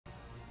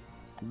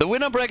The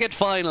winner bracket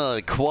final,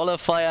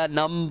 qualifier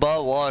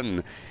number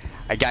 1.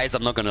 Guys,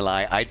 I'm not gonna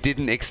lie, I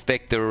didn't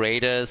expect the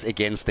Raiders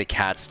against the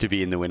Cats to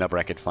be in the winner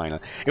bracket final.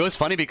 It was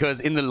funny because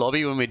in the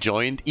lobby when we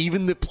joined,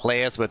 even the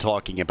players were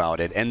talking about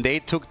it, and they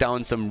took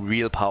down some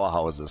real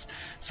powerhouses.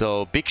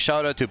 So big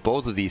shout out to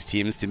both of these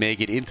teams to make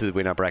it into the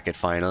winner bracket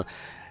final.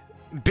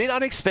 Bit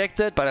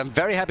unexpected, but I'm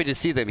very happy to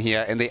see them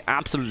here, and they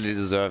absolutely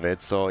deserve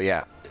it. So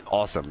yeah,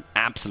 awesome.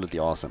 Absolutely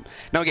awesome.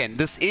 Now again,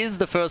 this is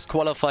the first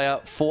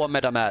qualifier for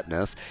Meta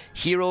Madness.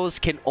 Heroes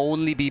can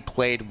only be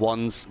played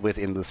once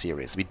within the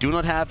series. We do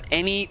not have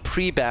any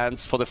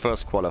pre-bans for the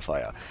first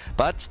qualifier,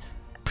 but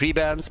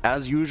pre-bans,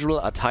 as usual,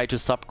 are tied to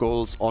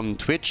sub-goals on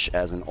Twitch,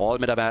 as in all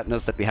Meta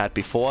Madness that we had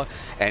before,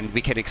 and we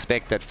can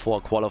expect that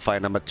for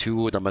qualifier number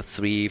 2, number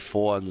 3,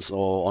 4, and so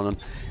on,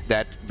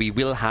 that we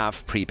will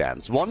have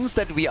pre-bans. Once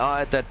that we are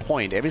at that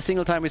point, every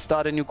single time we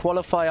start a new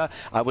qualifier,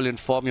 I will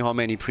inform you how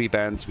many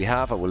pre-bans we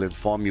have. I will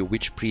inform you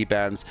which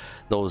pre-bans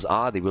those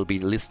are. They will be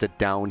listed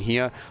down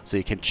here, so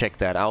you can check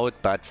that out.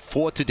 But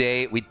for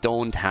today, we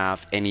don't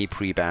have any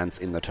pre-bans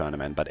in the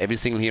tournament, but every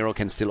single hero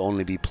can still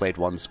only be played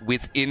once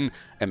within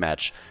a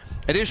match.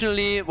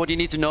 Additionally, what you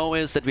need to know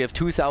is that we have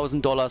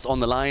 $2,000 on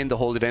the line. The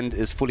whole event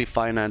is fully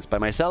financed by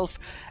myself,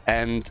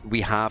 and we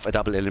have a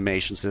double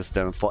elimination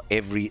system for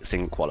every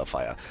single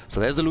qualifier. So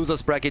there's a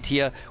losers bracket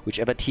here.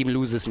 Whichever team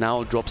loses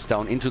now drops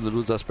down into the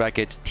losers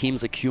bracket.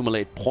 Teams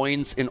accumulate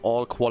points in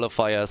all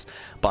qualifiers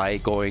by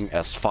going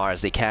as far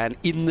as they can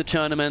in the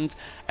tournament,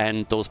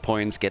 and those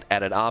points get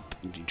added up.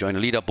 You join a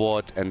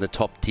leaderboard, and the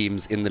top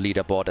teams in the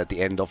leaderboard at the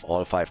end of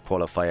all 5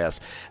 qualifiers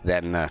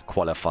then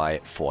qualify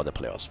for the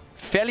playoffs.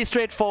 Fairly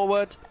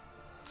straightforward,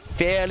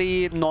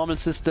 fairly normal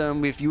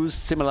system. We've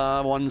used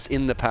similar ones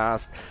in the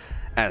past,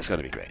 and it's going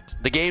to be great.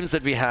 The games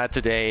that we had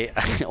today,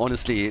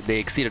 honestly, they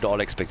exceeded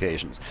all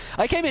expectations.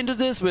 I came into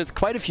this with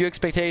quite a few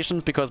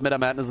expectations because Meta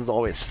Madness is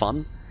always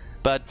fun,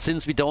 but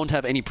since we don't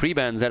have any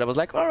pre-bans yet, I was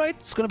like, alright,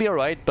 it's going to be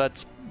alright,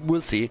 but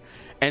we'll see.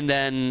 And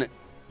then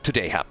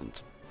today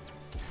happened.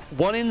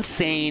 One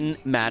insane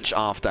match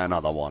after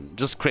another one.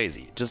 Just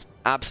crazy. Just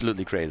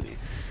absolutely crazy.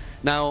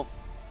 Now,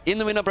 in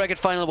the winner bracket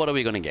final, what are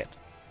we going to get?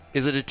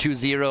 Is it a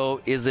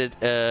 2-0? Is it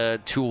a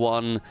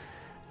 2-1?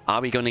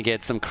 Are we going to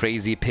get some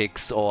crazy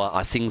picks, or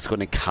are things going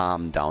to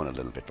calm down a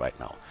little bit right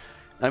now?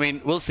 I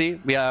mean, we'll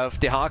see. We have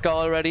Dehaka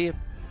already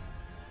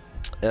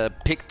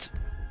picked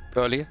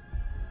early.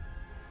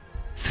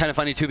 It's kind of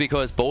funny too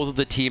because both of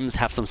the teams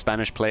have some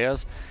Spanish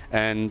players,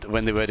 and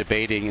when they were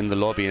debating in the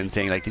lobby and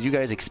saying like, did you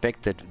guys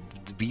expect that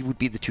we would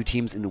be the 2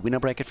 teams in the winner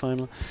bracket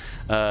final?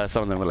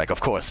 Some of them were like,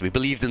 of course, we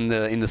believed in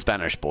the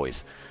Spanish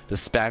boys. The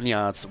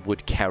Spaniards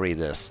would carry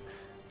this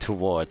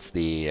towards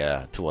the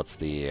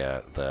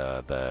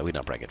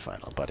winner bracket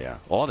final, but yeah,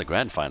 or the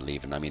grand final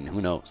even. I mean,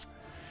 who knows?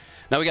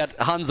 Now we got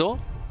Hanzo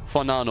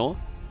for Nano.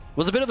 It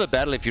was a bit of a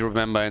battle, if you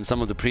remember, in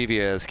some of the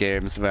previous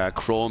games where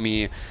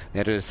Chromie, they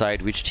had to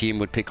decide which team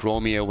would pick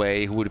Chromie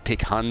away, who would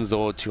pick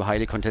Hanzo, 2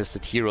 highly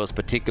contested heroes,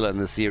 particularly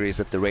in the series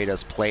that the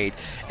Raiders played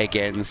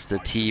against the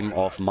team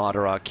of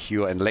Madara,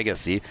 Cure, and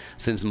Legacy,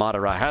 since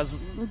Madara has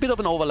a bit of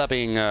an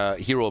overlapping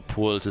hero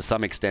pool to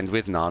some extent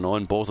with Nano,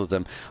 and both of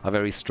them are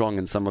very strong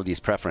in some of these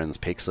preference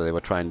picks, so they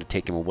were trying to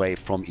take him away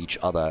from each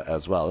other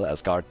as well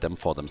as guard them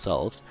for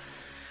themselves.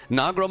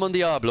 Nagrom on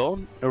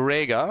Diablo,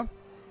 Rega.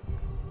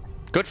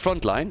 Good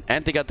front line,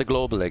 and they got the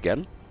global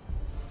again.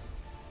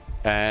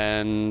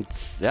 And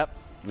yep,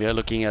 we are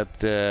looking at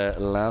the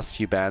last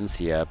few bans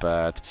here,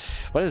 but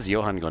what is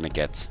Johan gonna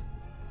get?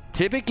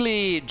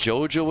 Typically,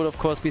 Jojo would of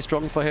course be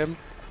strong for him,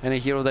 and a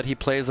hero that he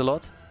plays a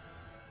lot.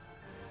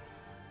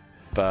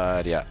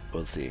 But yeah,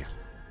 we'll see.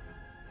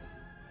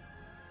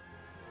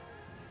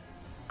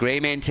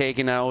 Greymane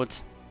taken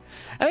out.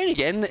 I mean,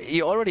 again,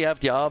 you already have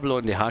Diablo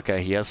and Dehaka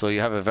here, so you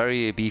have a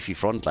very beefy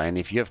front line.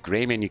 If you have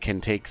Greymane, you can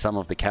take some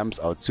of the camps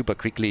out super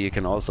quickly. You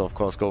can also, of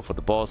course, go for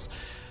the boss.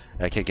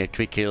 Can get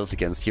quick kills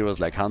against heroes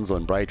like Hanzo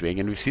and Brightwing.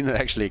 And we've seen it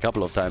actually a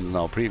couple of times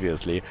now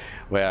previously,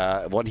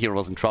 where one hero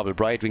was in trouble,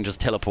 Brightwing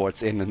just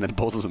teleports in, and then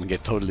both of them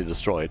get totally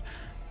destroyed.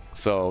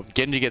 So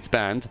Genji gets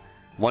banned.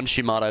 1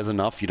 Shimada is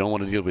enough. You don't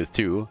want to deal with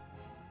 2.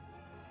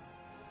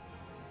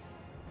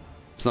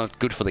 It's not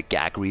good for the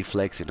gag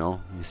reflex, you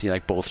know. You see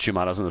like both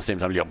Shimadas at the same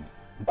time.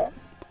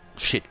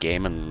 Shit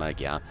game, and like,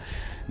 yeah,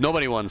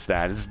 nobody wants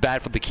that. It's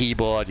bad for the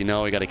keyboard, you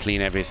know. You gotta clean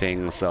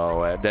everything,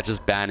 so they're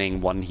just banning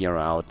 1 hero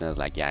out, and it's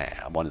like,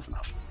 yeah, 1 is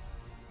enough.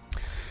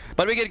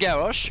 But we get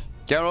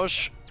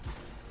Garrosh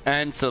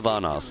and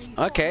Sylvanas.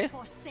 Okay,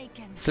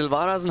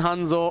 Sylvanas and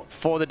Hanzo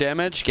for the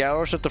damage.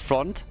 Garrosh at the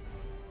front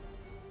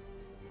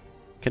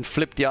can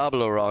flip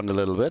Diablo around a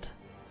little bit,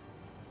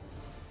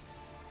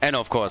 and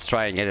of course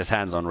try and get his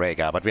hands on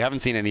Rega, but we haven't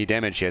seen any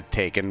damage yet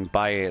taken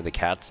by the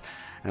Cats.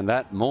 And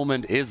that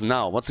moment is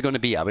now. What's it going to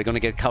be? Are we going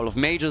to get a couple of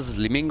mages? Is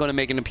Li Ming going to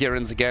make an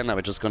appearance again? Are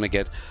we just going to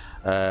get...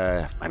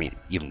 I mean,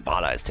 even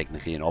Vala is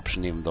technically an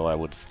option, even though I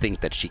would think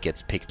that she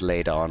gets picked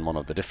later on one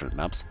of the different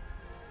maps.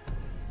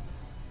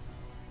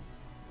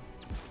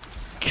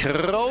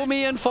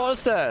 Chromie and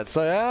Falstad.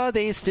 So yeah,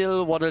 they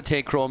still want to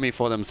take Chromie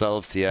for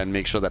themselves here and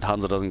make sure that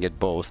Hanzo doesn't get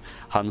both.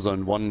 Hanzo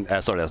in one,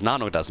 sorry, as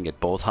Nano doesn't get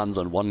both.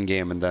 Hanzo in one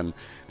game and then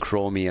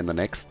Chromie in the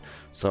next.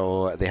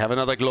 So they have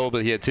another global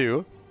here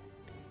too.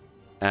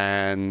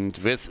 And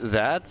with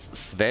that,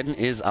 Sven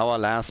is our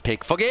last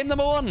pick for game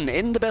number 1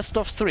 in the best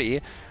of 3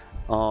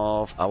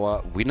 of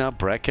our winner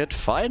bracket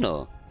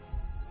final.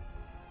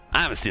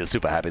 I'm still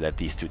super happy that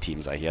these two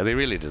teams are here. They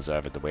really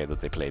deserve it the way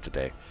that they play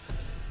today.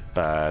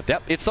 But yeah,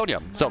 it's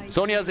Sonya. So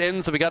Sonya's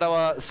in, so we got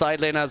our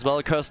side lane as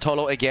well. Cursed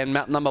Hollow again,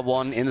 map number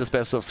 1 in this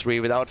best of 3.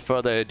 Without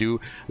further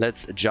ado,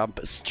 let's jump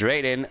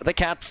straight in. The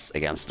Cats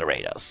against the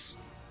Raiders.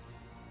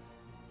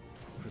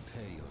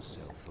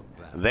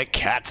 The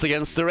Cats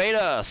against the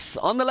Raiders.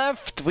 On the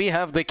left, we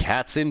have the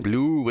Cats in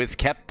blue with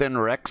Captain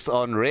Rex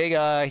on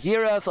Rega,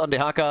 Herath on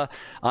Dehaka,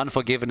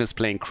 Unforgiven is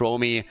playing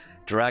Chromie,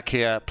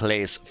 Drakia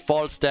plays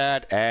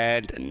Falstad,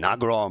 and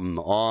Nagrom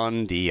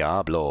on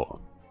Diablo.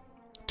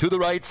 To the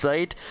right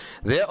side,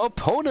 their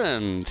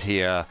opponent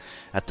here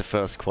at the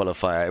first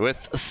qualifier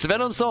with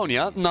Sven on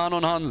Sonya, Nan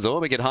on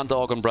Hanzo, we get Hunter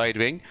Orc on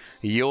Brightwing,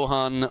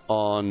 Johan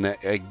on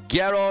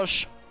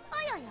Garrosh,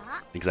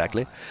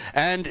 exactly,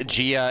 and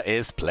Gia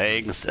is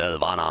playing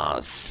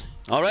Sylvanas.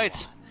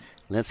 Alright,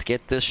 let's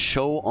get this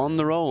show on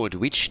the road.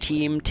 Which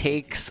team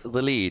takes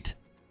the lead?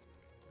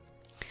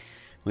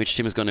 Which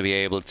team is going to be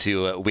able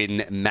to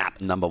win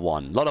map number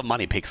 1? A lot of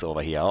money picks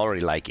over here. I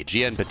already like it.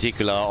 Gia in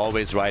particular,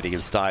 always riding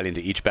in style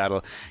into each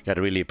battle.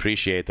 Gotta really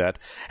appreciate that.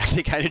 And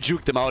they kind of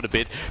juked them out a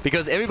bit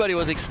because everybody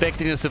was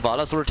expecting a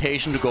Sylvanas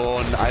rotation to go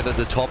on either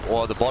the top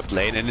or the bot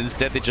lane, and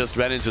instead they just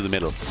ran into the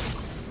middle.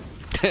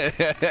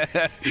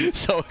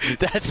 So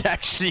that's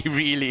actually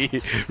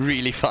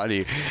really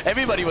funny.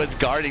 Everybody was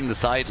guarding the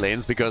side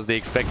lanes because they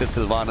expected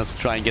Sylvanas to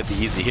try and get the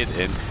easy hit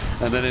in,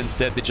 and then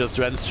instead they just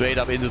ran straight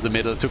up into the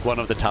middle, took one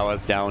of the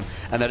towers down,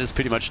 and that is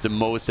pretty much the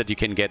most that you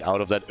can get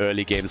out of that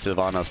early game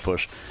Sylvanas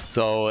push.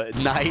 So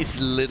nice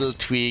little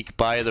tweak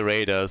by the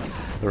Raiders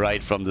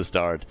right from the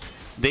start.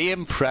 They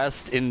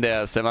impressed in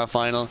their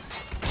semifinal.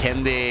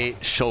 Can they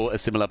show a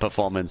similar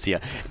performance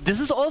here? This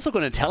is also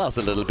going to tell us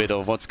a little bit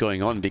of what's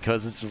going on,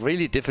 because it's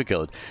really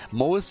difficult.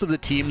 Most of the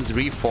teams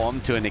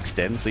reform to an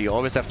extent, so you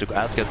always have to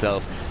ask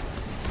yourself,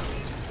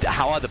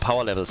 how are the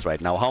power levels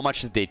right now? How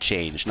much did they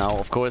change? Now,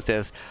 of course,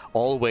 there's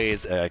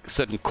always a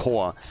certain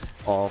core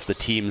of the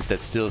teams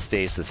that still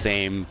stays the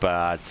same,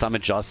 but some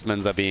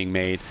adjustments are being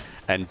made,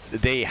 and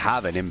they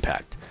have an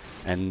impact.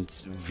 And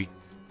we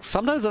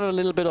sometimes have a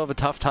little bit of a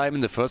tough time in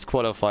the first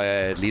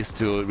qualifier, at least,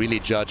 to really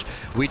judge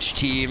which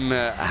team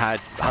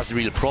has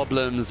real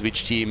problems,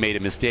 which team made a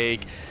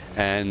mistake,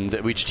 and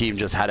which team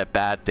just had a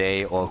bad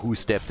day, or who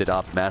stepped it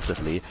up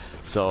massively.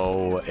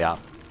 So yeah,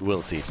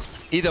 we'll see.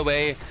 Either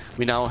way,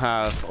 we now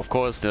have, of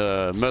course,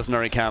 the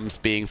mercenary camps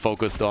being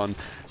focused on,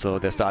 so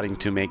they're starting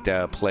to make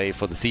their play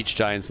for the Siege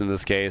Giants in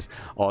this case.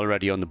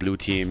 Already on the blue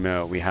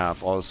team, we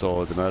have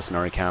also the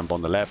mercenary camp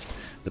on the left.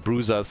 The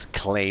Bruisers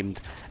claimed,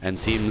 and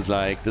seems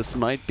like this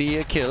might be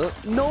a kill.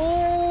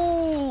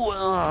 No!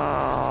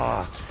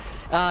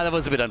 That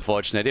was a bit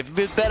unfortunate. If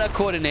with better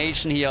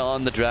coordination here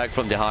on the drag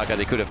from Dehaka,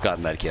 they could have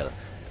gotten that kill.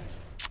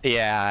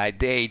 Yeah,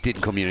 they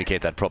didn't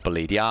communicate that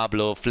properly.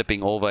 Diablo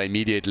flipping over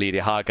immediately,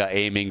 Dehaka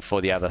aiming for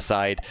the other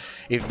side.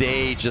 If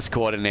they just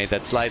coordinate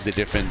that slightly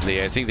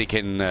differently, I think they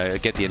can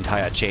get the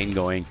entire chain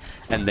going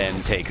and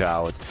then take her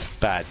out.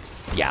 But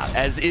yeah,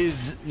 as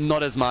is,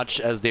 not as much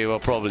as they were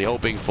probably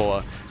hoping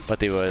for, but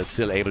they were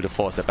still able to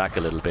force it back a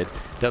little bit.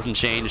 Doesn't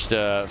change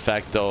the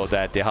fact, though,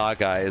 that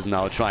Dehaka is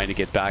now trying to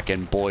get back,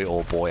 and boy,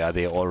 oh boy, are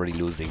they already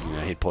losing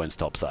hit points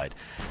topside.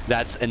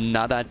 That's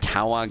another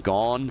tower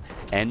gone,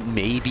 and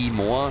maybe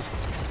more.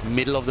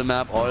 Middle of the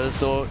map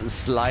also,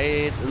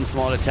 slight and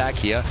small attack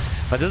here.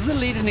 But this is a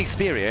lead in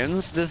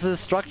experience, this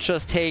is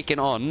structures taken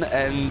on,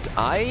 and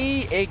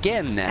I,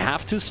 again,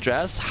 have to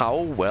stress how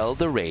well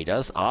the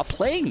Raiders are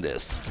playing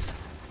this.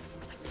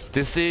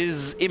 This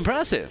is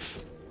impressive.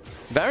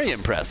 Very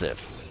impressive.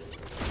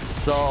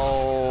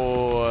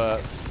 So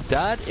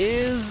that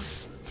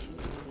is...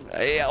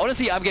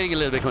 honestly, I'm getting a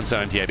little bit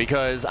concerned here,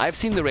 because I've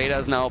seen the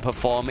Raiders now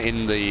perform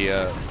in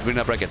the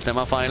winner bracket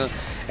semifinal,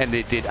 and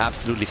they did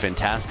absolutely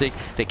fantastic.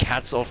 The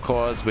Cats, of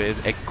course,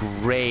 with a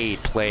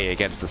great play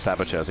against the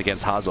Saboteurs,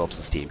 against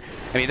Hazorp's team.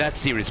 I mean, that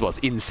series was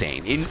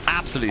insane,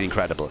 absolutely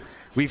incredible.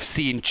 We've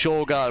seen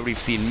Cho'Gath, we've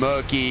seen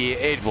Murky,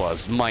 it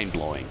was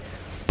mind-blowing.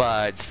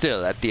 But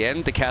still, at the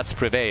end, the Cats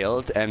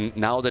prevailed, and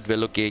now that we're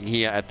looking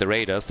here at the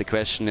Raiders, the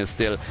question is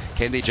still,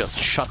 can they just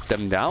shut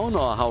them down,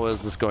 or how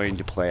is this going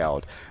to play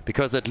out?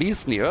 Because at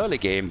least in the early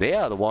game, they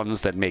are the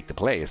ones that make the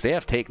plays. They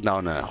have taken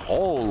down a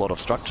whole lot of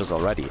structures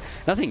already.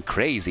 Nothing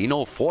crazy,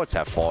 no forts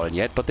have fallen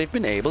yet, but they've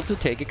been able to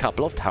take a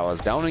couple of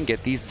towers down and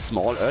get these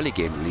small early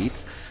game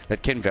leads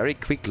that can very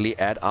quickly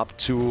add up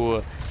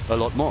to a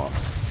lot more.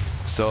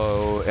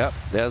 So, yeah,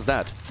 there's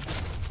that.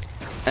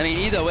 I mean,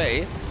 either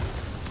way,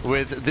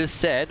 with this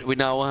said, we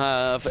now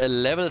have a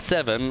level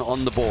 7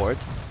 on the board.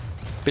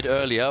 A bit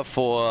earlier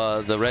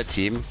for the red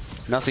team.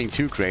 Nothing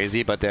too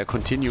crazy, but they're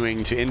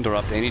continuing to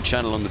interrupt any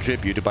channel on the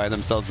tribute to buy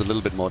themselves a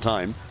little bit more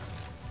time.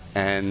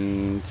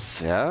 And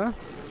yeah,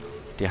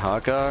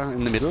 Dehaka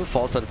in the middle,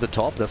 falls out at the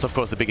top. That's of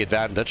course a big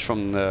advantage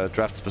from the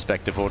draft's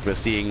perspective, what we're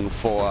seeing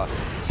for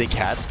the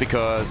Cats,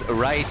 because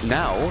right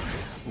now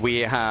we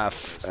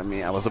have, I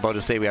mean, I was about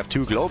to say we have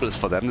 2 globals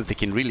for them that they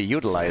can really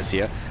utilize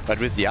here, but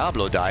with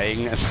Diablo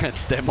dying,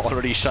 that's them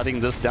already shutting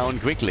this down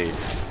quickly.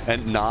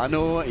 And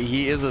Nano,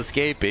 he is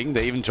escaping.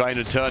 They're even trying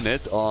to turn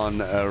it on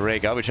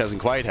Rega, which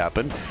hasn't quite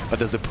happened, but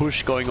there's a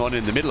push going on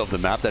in the middle of the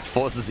map that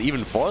forces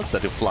even Forza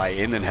to fly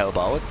in and help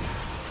out.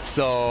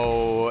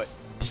 So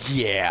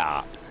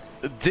yeah,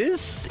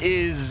 this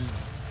is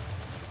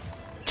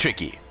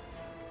tricky.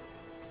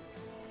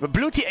 But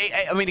Blue Team,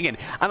 I mean, again,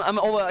 I'm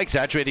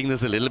over-exaggerating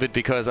this a little bit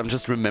because I'm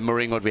just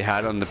remembering what we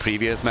had on the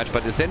previous match,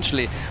 but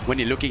essentially, when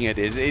you're looking at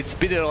it, it's a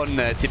bit on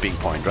a tipping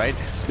point, right?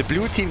 The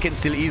Blue Team can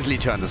still easily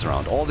turn this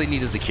around. All they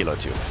need is a kill or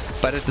 2.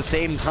 But at the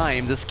same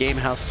time, this game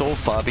has so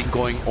far been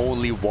going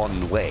only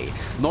one way.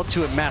 Not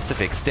to a massive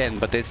extent,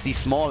 but there's these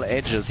small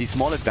edges, these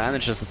small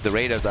advantages that the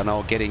Raiders are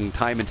now getting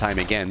time and time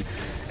again.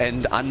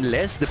 And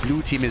unless the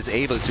Blue Team is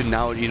able to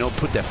now, you know,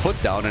 put their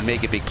foot down and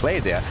make a big play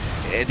there,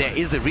 there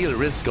is a real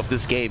risk of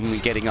this game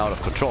getting out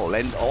of control.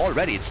 And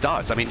already it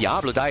starts. I mean,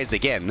 Diablo dies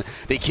again.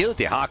 They killed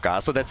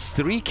Dehaka, so that's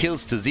 3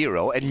 kills to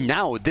 0. And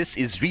now this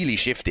is really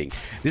shifting.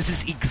 This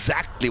is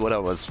exactly what I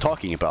was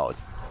talking about.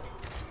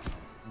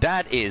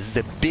 That is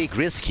the big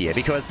risk here,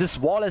 because this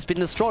wall has been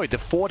destroyed. The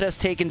fort has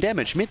taken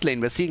damage. Mid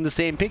lane, we're seeing the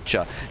same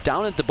picture.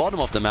 Down at the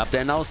bottom of the map,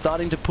 they're now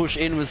starting to push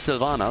in with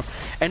Sylvanas.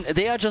 And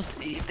they are just,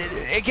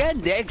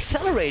 again, they're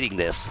accelerating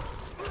this.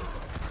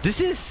 This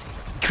is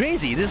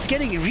crazy. This is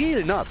getting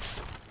real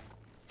nuts.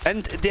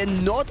 And they're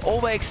not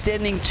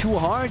overextending too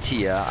hard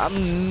here.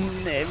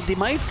 They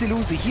might still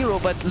lose a hero,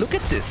 but look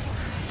at this.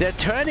 They're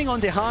turning on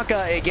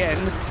Dehaka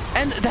again,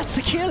 and that's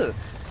a kill.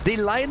 They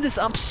line this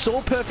up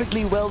so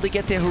perfectly well. They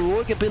get their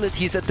heroic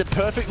abilities at the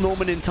perfect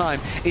moment in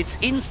time. It's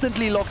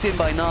instantly locked in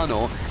by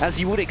Nano, as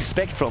you would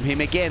expect from him.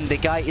 Again, the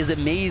guy is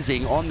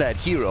amazing on that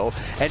hero.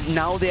 And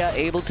now they are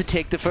able to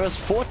take the first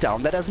fort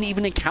down. That doesn't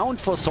even account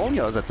for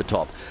Sonya's at the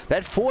top.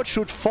 That fort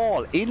should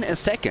fall in a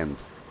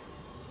second.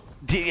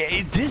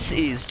 This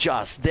is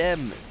just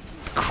them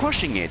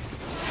crushing it.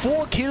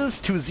 4 kills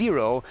to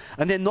 0,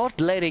 and they're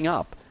not letting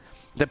up.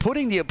 They're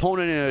putting the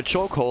opponent in a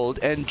chokehold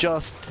and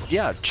just,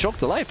 yeah, choke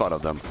the life out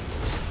of them.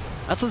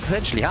 That's what's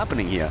essentially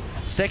happening here.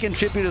 Second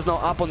tribute is now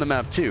up on the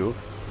map too.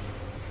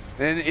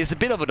 And it's a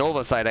bit of an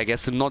oversight, I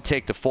guess, to not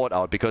take the fort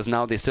out, because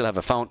now they still have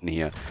a fountain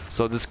here.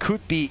 So this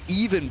could be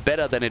even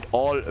better than it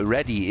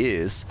already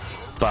is.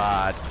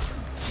 But,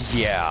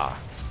 yeah,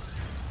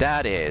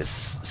 that is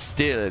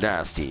still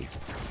nasty.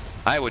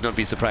 I would not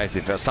be surprised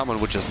if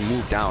someone would just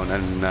move down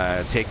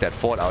and take that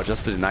fort out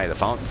just to deny the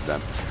fountain to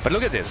them. But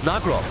look at this,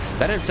 Nagrov.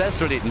 That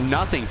Ancestral did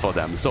nothing for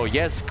them. So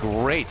yes,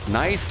 great.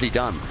 Nicely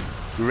done.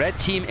 Red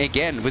team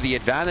again with the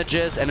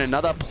advantages, and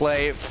another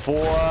play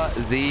for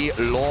the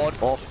Lord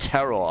of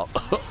Terror.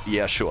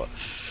 Yeah, sure.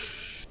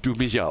 Du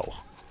mich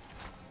auch.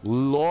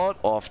 Lord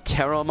of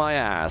Terror my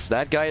ass.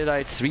 That guy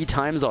died 3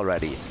 times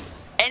already.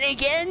 And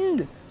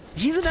again,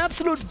 he's an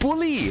absolute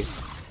bully.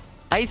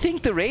 I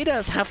think the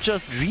Raiders have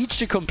just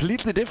reached a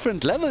completely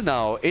different level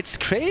now. It's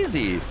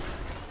crazy.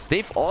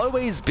 They've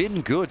always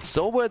been good.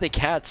 So were the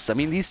Cats. I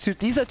mean,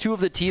 these are 2 of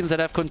the teams that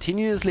have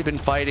continuously been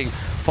fighting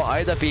for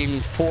either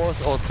being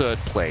 4th or 3rd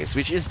place,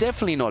 which is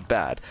definitely not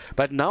bad.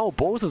 But now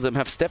both of them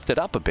have stepped it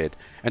up a bit.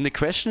 And the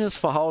question is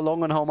for how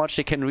long and how much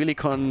they can really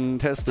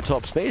contest the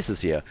top spaces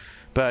here.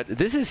 But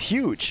this is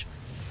huge.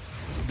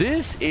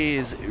 This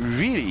is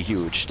really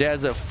huge.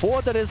 There's a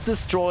fort that is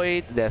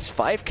destroyed. There's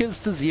 5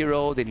 kills to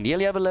 0. They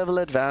nearly have a level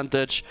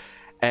advantage.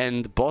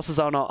 And bosses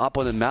are now up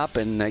on the map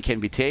and can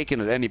be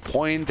taken at any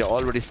point. They're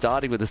already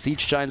starting with the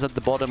siege giants at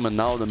the bottom, and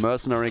now the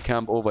mercenary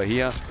camp over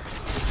here.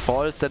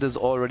 False that is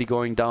already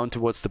going down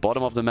towards the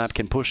bottom of the map,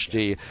 can push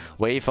the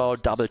wave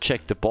out, double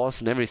check the boss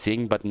and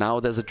everything. But now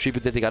there's a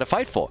tribute that they gotta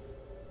fight for.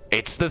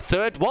 It's the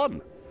 3rd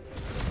one.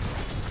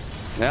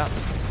 Yeah.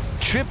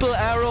 Triple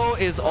arrow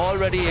is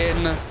already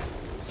in.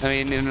 I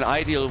mean, in an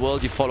ideal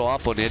world, you follow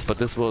up on it, but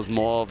this was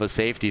more of a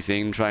safety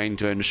thing, trying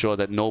to ensure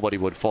that nobody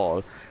would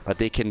fall. But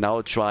they can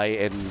now try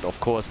and, of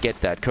course, get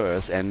that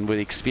curse, and with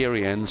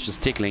experience, just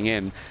tickling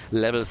in,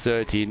 level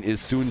 13 is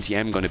soon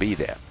TM going to be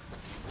there.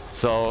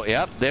 So,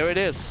 yeah, there it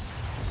is.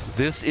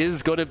 This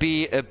is going to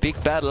be a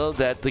big battle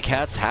that the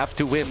Cats have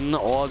to win,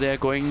 or they're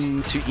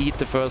going to eat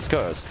the first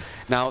curse.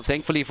 Now,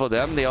 thankfully for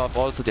them, they have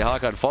also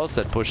Dehaka and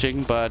Falstad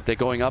pushing, but they're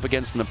going up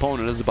against an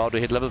opponent that's about to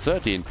hit level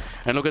 13.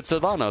 And look at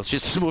Sylvanas,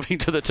 she's moving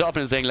to the top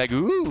and saying like,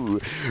 ooh,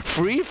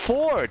 free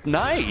fort,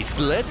 nice,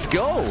 let's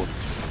go.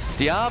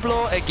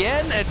 Diablo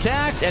again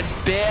attacked and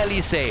barely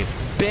saved.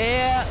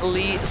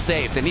 Barely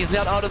saved. And he's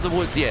not out of the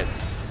woods yet.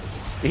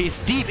 He's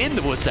deep in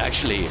the woods,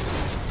 actually.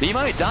 He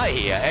might die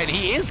here, and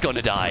he is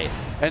gonna die.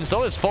 And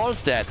so is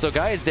Falstad. So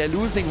guys, they're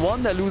losing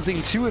 1, they're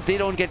losing 2. If they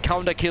don't get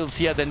counter kills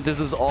here, then this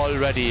is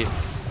already...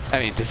 I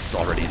mean, this is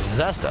already a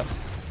disaster.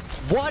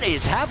 What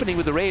is happening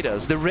with the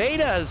Raiders? The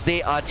Raiders,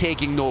 they are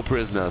taking no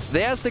prisoners.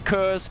 There's the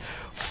curse.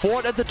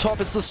 Fort at the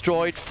top is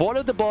destroyed. Fort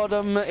at the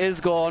bottom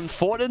is gone.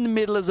 Fort in the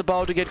middle is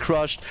about to get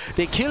crushed.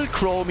 They killed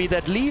Chromie.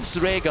 That leaves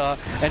Rhaegar.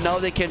 And now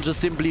they can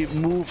just simply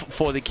move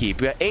for the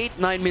keep. We're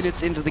 8-9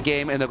 minutes into the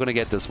game and they're going to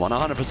get this one.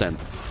 100%.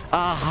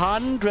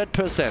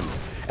 100%.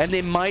 And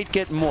they might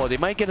get more. They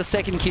might get a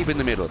second keep in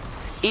the middle.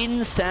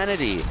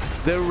 Insanity.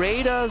 The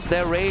Raiders,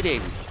 they're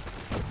raiding.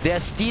 They're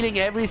stealing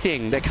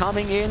everything. They're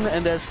coming in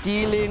and they're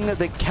stealing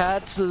the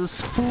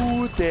cats'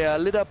 food, their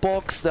litter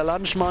box, their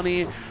lunch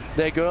money,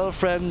 their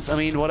girlfriends. I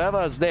mean,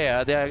 whatever is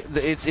there,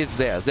 it's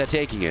theirs. They're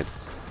taking it.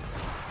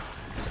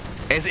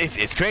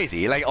 It's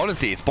crazy. Like,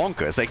 honestly, it's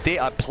bonkers. Like, they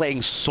are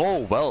playing so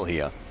well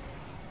here.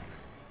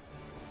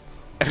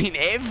 I mean,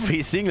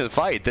 every single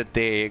fight that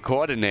they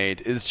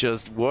coordinate is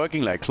just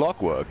working like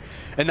clockwork.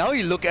 And now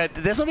you look at...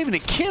 There's not even a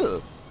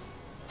kill.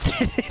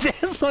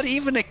 There's not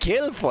even a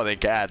kill for the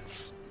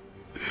cats.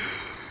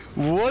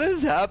 What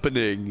is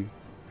happening?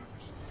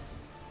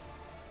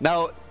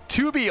 Now,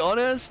 to be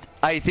honest,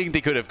 I think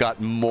they could have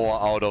gotten more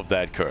out of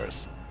that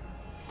curse.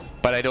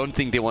 But I don't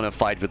think they want to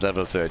fight with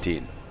level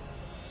 13.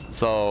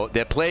 So,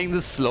 they're playing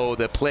this slow,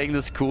 they're playing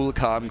this cool,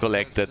 calm,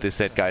 collected. They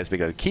said, guys, we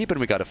gotta keep and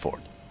we gotta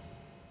fort.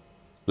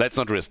 Let's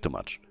not risk too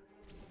much.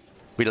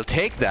 We'll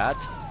take that,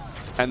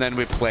 and then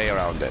we play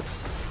around it.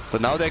 So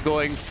now they're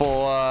going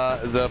for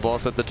the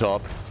boss at the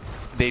top.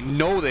 They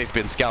know they've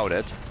been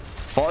scouted.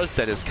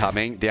 Falstead is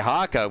coming.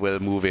 Dehaka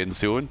will move in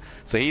soon.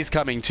 So he's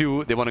coming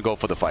too. They want to go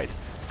for the fight.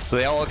 So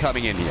they're all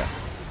coming in here.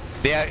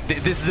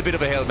 This is a bit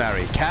of a Hail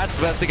Mary. Cats,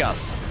 where's the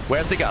Gust?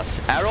 Where's the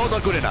Gust? Arrow,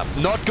 not good enough.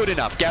 Not good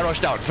enough.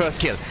 Garrosh down. First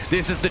kill.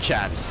 This is the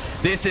chance.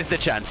 This is the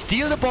chance.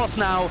 Steal the boss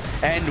now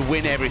and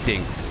win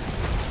everything.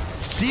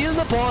 Steal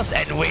the boss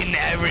and win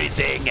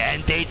everything.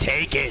 And they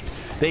take it.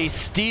 They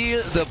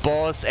steal the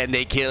boss and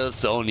they kill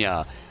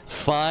Sonya.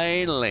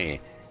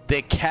 Finally.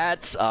 The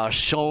cats are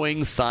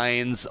showing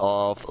signs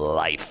of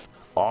life.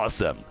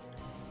 Awesome.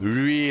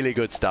 Really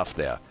good stuff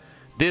there.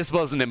 This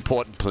was an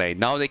important play.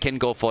 Now they can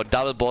go for a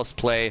double boss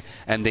play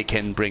and they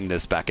can bring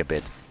this back a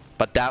bit.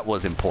 But that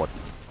was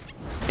important.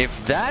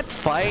 If that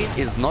fight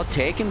is not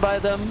taken by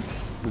them,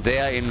 they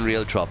are in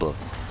real trouble.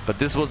 But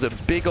this was a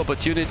big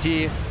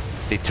opportunity.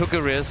 They took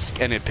a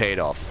risk and it paid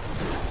off.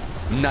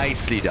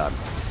 Nicely done.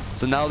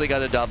 So now they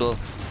got a double.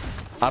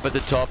 Up at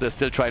the top, they're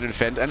still trying to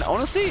defend. And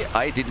honestly,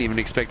 I didn't even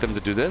expect them to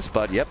do this.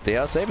 But yep, they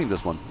are saving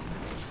this one.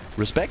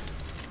 Respect.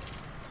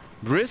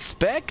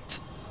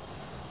 Respect.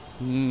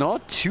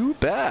 Not too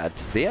bad.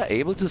 They are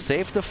able to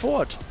save the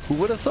fort. Who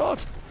would have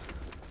thought?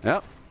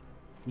 Yeah.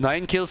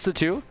 9 kills to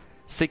 2.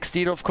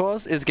 16, of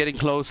course, is getting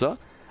closer.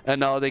 And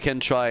now they can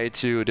try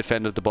to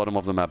defend at the bottom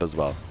of the map as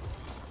well.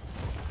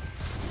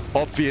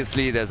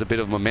 Obviously, there's a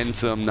bit of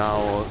momentum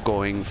now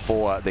going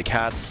for the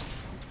cats.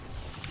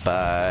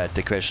 But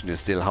the question is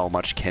still, how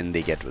much can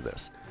they get with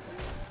this?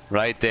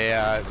 Right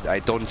there, I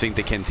don't think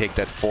they can take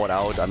that fort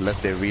out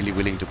unless they're really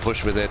willing to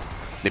push with it.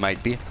 They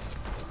might be.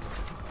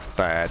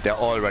 But they're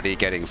already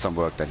getting some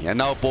work done here. And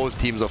now both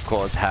teams, of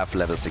course, have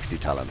level 60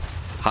 talents.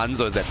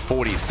 Hanzo is at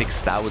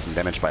 46,000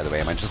 damage, by the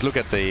way. I mean, just look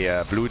at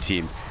the blue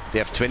team. They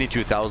have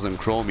 22,000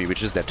 Chromie,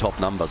 which is their top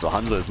number. So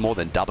Hanzo is more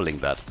than doubling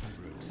that.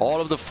 All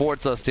of the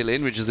forts are still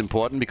in, which is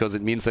important because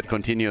it means that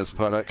continuous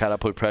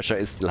catapult pressure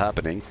is still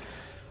happening.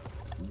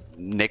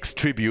 Next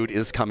tribute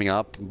is coming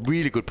up.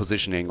 Really good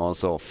positioning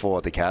also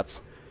for the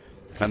cats.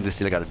 And they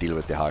still got to deal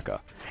with the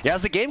Haka. Yeah,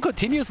 as the game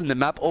continues and the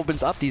map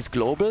opens up, these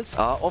globals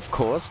are, of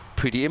course,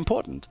 pretty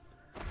important.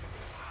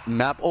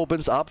 Map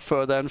opens up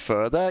further and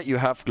further. You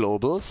have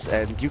globals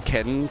and you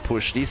can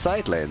push these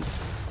side lanes.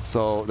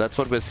 So that's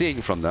what we're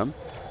seeing from them.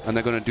 And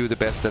they're going to do the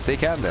best that they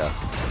can there.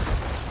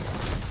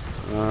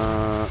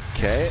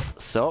 Okay,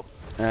 so,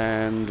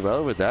 and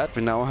well, with that,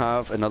 we now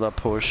have another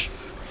push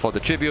for the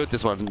tribute.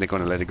 This one, they're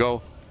going to let it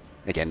go.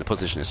 Again, the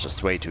position is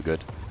just way too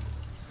good.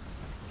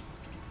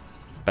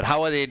 But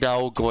how are they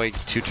now going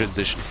to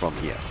transition from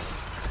here?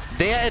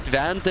 Their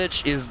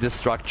advantage is the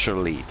structure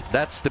lead.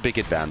 That's the big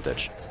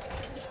advantage.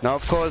 Now,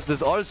 of course,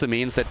 this also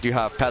means that you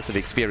have passive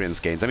experience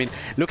gains. I mean,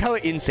 look how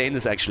insane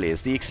this actually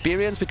is. The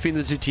experience between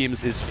the two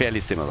teams is fairly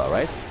similar,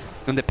 right?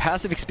 And the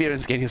passive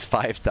experience gain is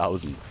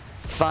 5,000.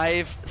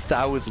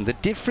 5,000. The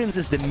difference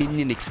is the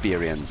minion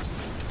experience.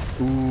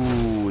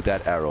 Ooh,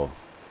 that arrow.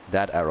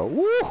 That arrow.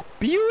 Woo!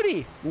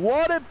 Beauty!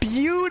 What a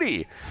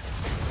beauty!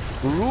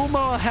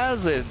 Rumor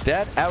has it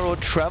that arrow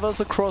travels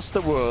across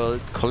the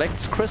world,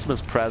 collects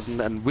Christmas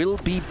present, and will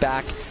be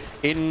back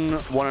in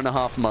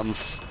 1.5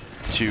 months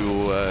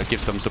to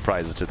give some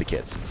surprises to the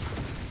kids.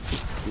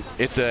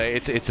 It's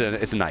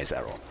a nice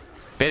arrow.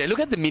 But look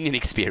at the minion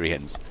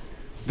experience.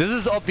 This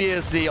is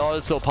obviously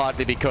also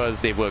partly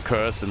because they were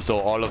cursed, and so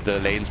all of the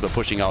lanes were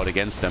pushing out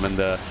against them, and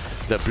the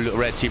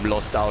red team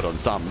lost out on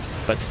some.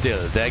 But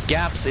still, the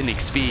gaps in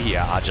XP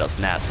here are just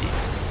nasty.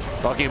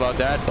 Talking about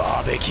that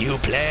barbecue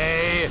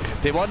play.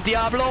 They want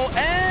Diablo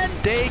and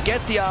they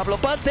get Diablo.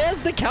 But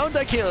there's the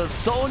counter kill.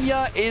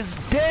 Sonya is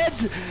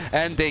dead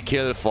and they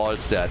kill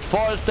Falstad.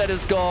 Falstad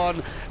is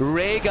gone.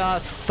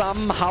 Rhaegar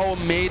somehow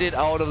made it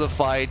out of the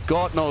fight.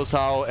 God knows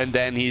how. And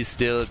then he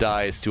still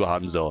dies to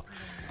Hanzo.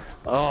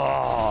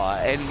 Oh,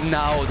 and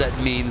now that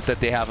means that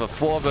they have a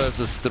 4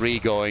 versus 3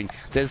 going.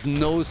 There's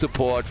no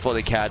support for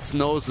the cats,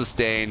 no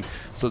sustain.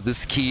 So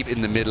this keep in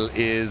the middle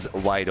is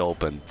wide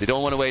open. They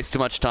don't want to waste too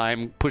much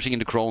time. Pushing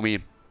into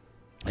Chromie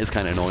is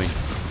kind of annoying.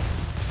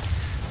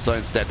 So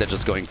instead they're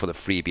just going for the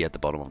freebie at the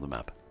bottom of the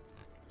map.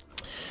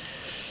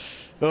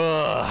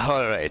 Oh,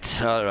 alright.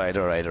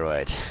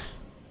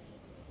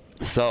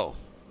 So,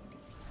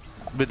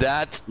 with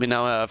that, we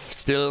now have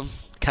still...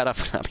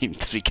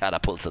 3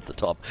 catapults at the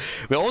top.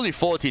 We're only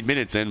 14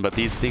 minutes in, but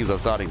these things are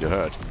starting to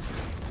hurt.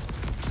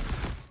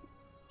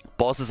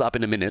 Boss is up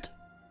in a minute.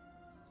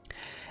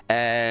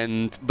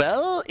 And,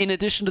 well, in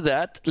addition to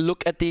that,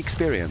 look at the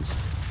experience.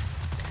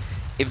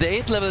 If they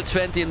hit level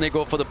 20 and they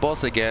go for the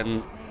boss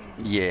again,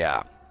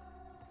 yeah.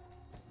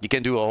 You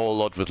can do a whole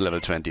lot with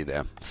level 20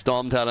 there.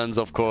 Storm Talons,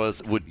 of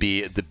course, would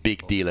be the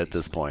big deal at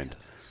this point.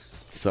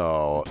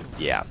 So,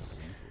 yeah.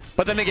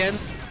 But then again,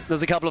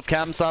 there's a couple of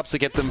camps up, so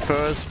get them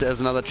first.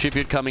 There's another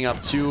tribute coming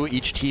up too.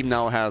 Each team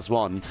now has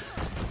one.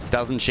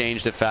 Doesn't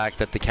change the fact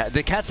that the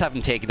cats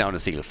haven't taken down a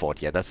single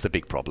fort yet. That's the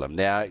big problem.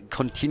 They are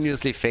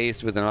continuously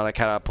faced with another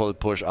catapult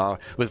push,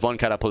 with one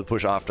catapult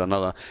push after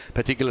another.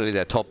 Particularly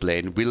their top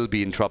lane will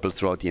be in trouble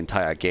throughout the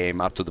entire game,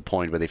 up to the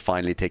point where they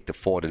finally take the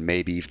fort and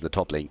maybe even the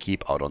top lane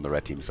keep out on the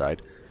red team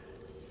side.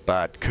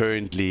 But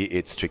currently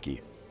it's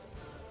tricky.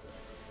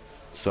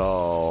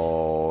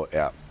 So,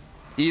 yeah.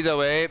 Either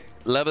way,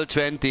 level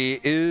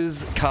 20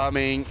 is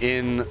coming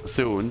in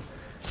soon.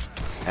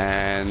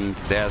 And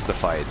there's the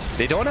fight.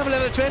 They don't have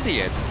level 20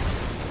 yet.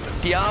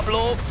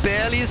 Diablo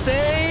barely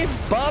saved.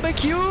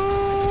 Barbecue!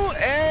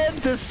 And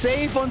the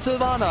save on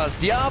Sylvanas.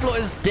 Diablo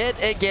is dead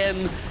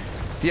again.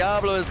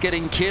 Diablo is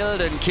getting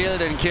killed and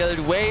killed and killed.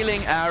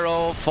 Wailing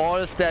Arrow.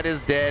 Falstad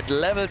is dead.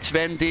 Level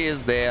 20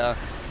 is there.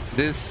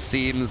 This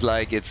seems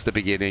like it's the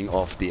beginning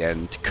of the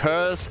end.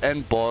 Curse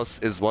and boss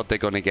is what they're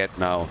gonna get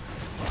now.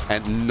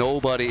 And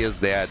nobody is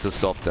there to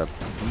stop them.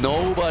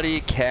 Nobody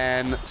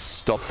can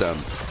stop them.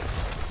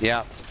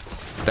 Yeah,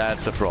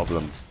 that's a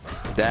problem.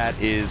 That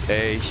is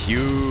a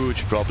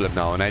huge problem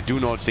now. And I do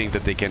not think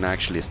that they can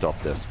actually stop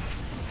this.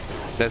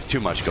 There's too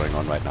much going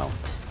on right now.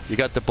 You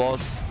got the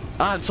boss.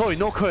 Ah, I'm sorry,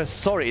 no curse.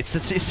 Sorry, it's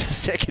the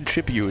second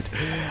tribute.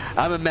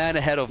 I'm a man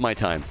ahead of my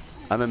time.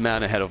 I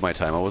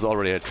was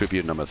already at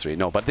tribute number 3.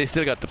 No, but they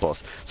still got the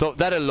boss. So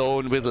that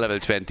alone with level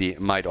 20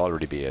 might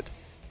already be it.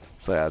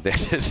 So yeah,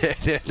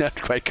 they're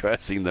not quite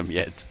cursing them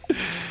yet.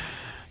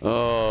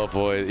 Oh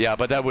boy. Yeah,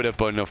 but that would have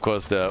been, of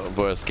course, the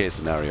worst case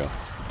scenario.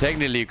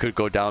 Technically, you could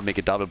go down, make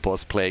a double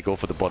boss play, go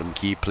for the bottom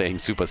key, playing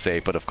super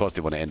safe, but of course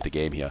they want to end the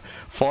game here.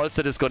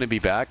 Falstad is going to be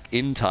back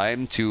in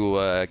time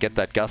to get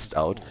that gust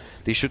out.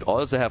 They should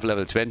also have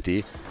level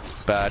 20,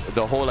 but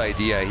the whole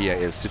idea here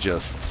is to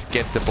just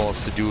get the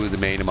boss to do the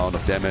main amount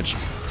of damage.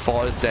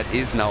 Falstad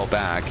is now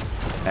back,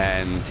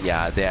 and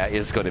yeah, there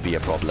is going to be a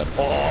problem.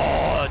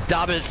 Oh,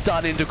 double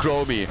stun into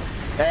Chromie.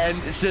 And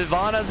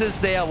Sylvanas is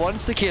there,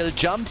 wants to kill,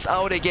 jumps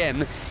out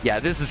again.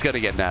 Yeah, this is going to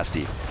get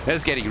nasty.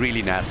 It's getting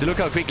really nasty. Look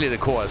how quickly the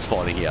core is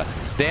falling here.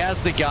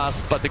 There's the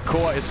gust, but the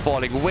core is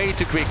falling way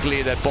too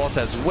quickly. That boss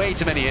has way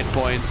too many hit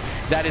points.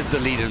 That is the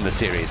lead in the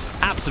series.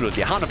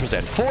 Absolutely,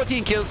 100%.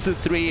 14 kills to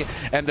 3,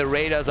 and the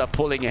Raiders are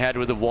pulling ahead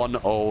with a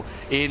 1-0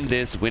 in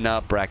this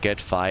winner bracket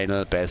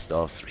final best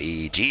of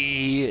 3.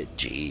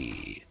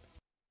 GG.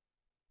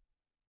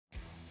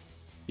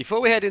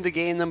 Before we head into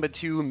game number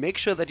 2, make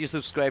sure that you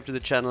subscribe to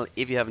the channel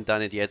if you haven't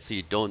done it yet so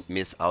you don't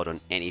miss out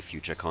on any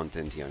future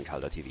content here on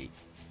Khaldor TV.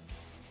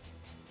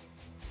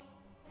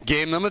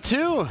 Game number 2.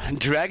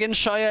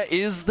 Dragonshire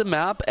is the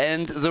map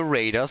and the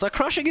Raiders are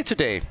crushing it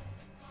today.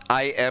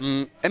 I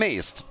am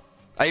amazed.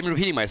 I am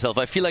repeating myself.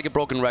 I feel like a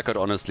broken record,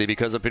 honestly,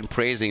 because I've been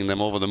praising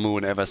them over the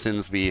moon ever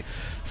since we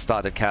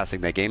started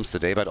casting their games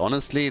today. But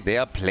honestly, they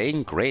are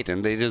playing great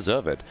and they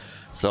deserve it.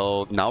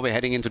 So now we're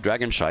heading into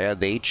Dragonshire.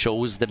 They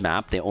chose the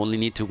map. They only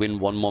need to win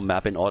one more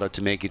map in order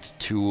to make it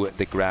to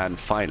the grand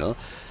final.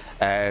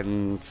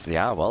 And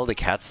yeah, well, the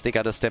cats, they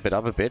gotta step it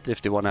up a bit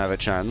if they want to have a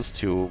chance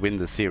to win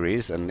the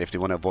series and if they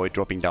want to avoid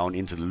dropping down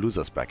into the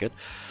losers bracket.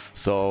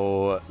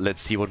 So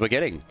let's see what we're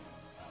getting.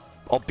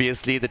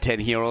 Obviously, the 10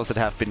 heroes that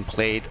have been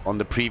played on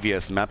the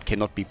previous map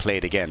cannot be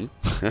played again.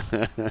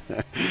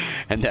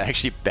 And they're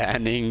actually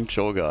banning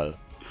Cho'Gall.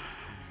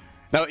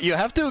 Now, you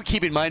have to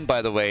keep in mind,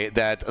 by the way,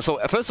 that... So,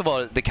 first of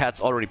all, the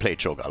cats already played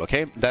Cho'Gall,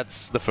 okay?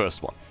 That's the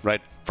first one,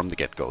 right? From the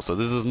get-go. So,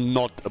 this is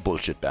not a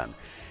bullshit ban.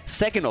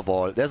 Second of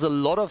all, there's a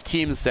lot of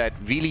teams that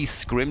really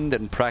scrimmed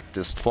and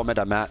practiced for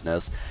Meta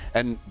Madness,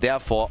 and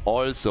therefore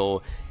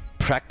also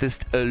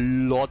practiced a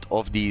lot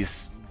of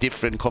these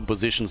different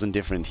compositions and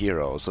different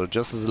heroes. So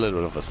just as a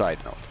little bit of a side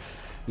note.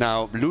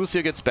 Now,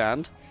 Lucio gets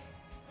banned,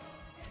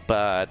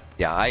 but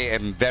yeah, I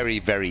am very,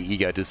 very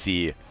eager to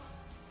see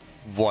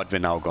what we're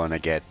now gonna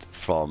get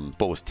from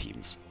both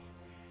teams.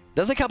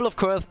 There's a couple of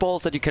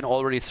curveballs that you can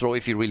already throw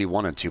if you really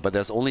wanted to, but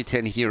there's only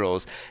 10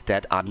 heroes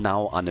that are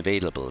now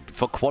unavailable.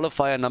 For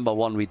qualifier number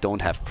 1, we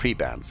don't have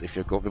pre-bans. If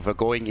we're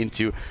going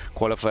into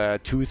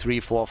qualifier 2,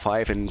 3, 4,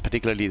 5, and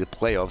particularly the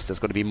playoffs, there's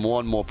going to be more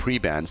and more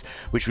pre-bans,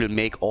 which will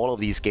make all of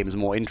these games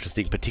more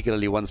interesting,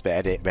 particularly once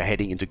we're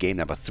heading into game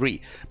number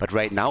 3. But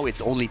right now, it's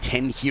only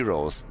 10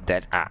 heroes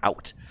that are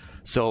out.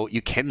 So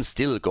you can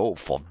still go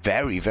for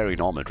very, very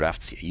normal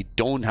drafts here. You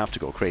don't have to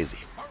go crazy.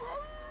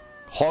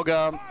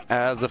 Hogger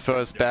as a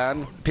first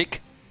ban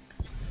pick,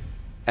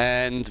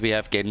 and we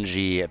have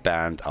Genji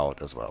banned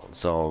out as well.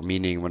 So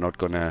meaning we're not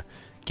gonna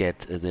get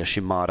the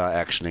Shimada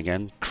action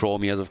again.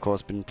 Chromie has of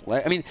course been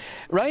I mean,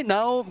 right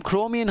now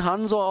Chromie and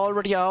Hanzo are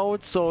already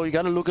out, so you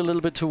gotta look a little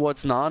bit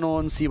towards Nano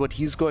and see what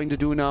he's going to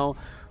do now,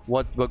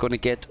 what we're gonna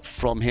get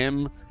from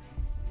him.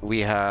 We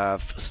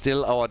have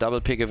still our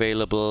double pick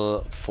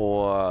available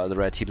for the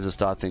red team to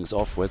start things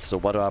off with. So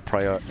what are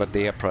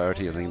they are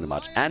prioritizing the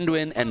match?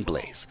 Anduin and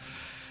Blaze.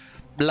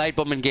 Light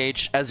bomb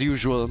engage as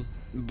usual.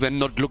 We're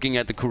not looking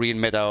at the Korean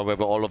meta where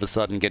we're all of a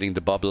sudden getting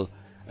the bubble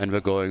and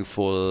we're going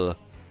full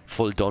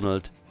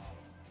Donald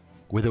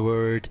with the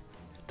word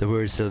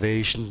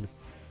salvation.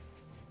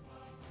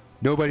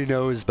 Nobody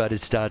knows, but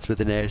it starts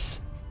with an S.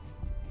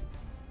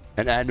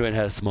 And Anduin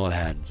has small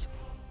hands.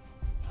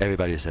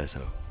 Everybody says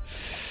so.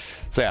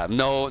 So yeah,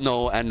 no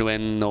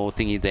Anduin, no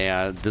thingy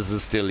there. This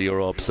is still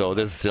Europe, so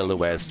this is still the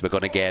West. We're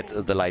gonna get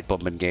the light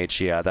bomb engage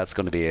here. That's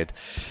gonna be it.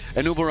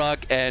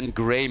 Anubarak and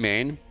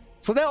Greymane.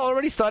 So they're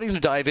already starting to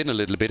dive in a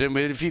little bit. And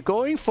if you're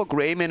going for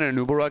Greymane and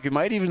Anubarak, you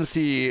might even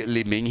see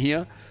Li Ming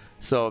here.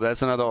 So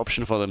that's another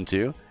option for them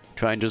too.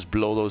 Try and just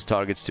blow those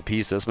targets to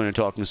pieces. When you're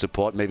talking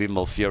support, maybe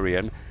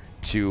Malfurion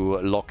to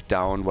lock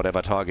down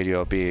whatever target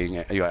you're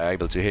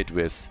able to hit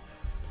with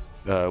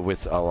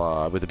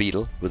the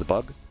beetle, with the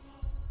bug.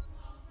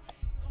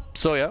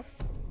 So yeah,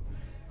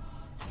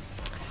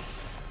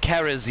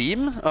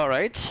 Karazim,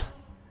 alright.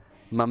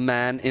 My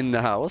man in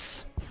the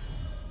house.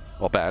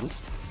 Or banned.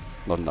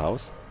 Not in the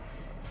house.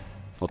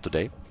 Not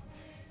today.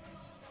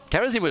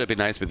 Karazim would have been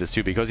nice with this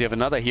too, because you have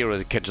another hero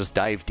that can just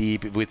dive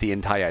deep with the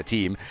entire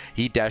team.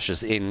 He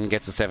dashes in,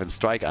 gets a 7th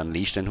strike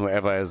unleashed, and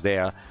whoever is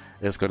there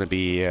is going to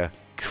be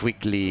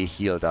quickly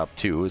healed up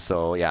too.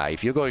 So yeah,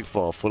 if you're going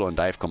for a full-on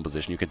dive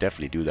composition, you can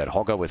definitely do that.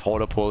 Hogger with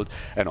Hoarder pulled,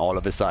 and all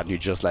of a sudden you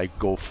just like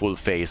go full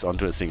face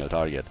onto a single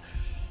target.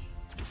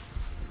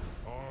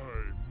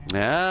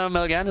 Yeah,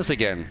 Melganis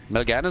again.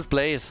 Melganis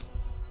Blaze.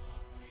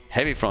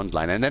 Heavy front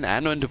line, and then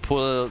Anduin to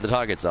pull the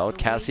targets out.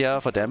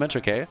 Cassia for damage,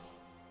 okay.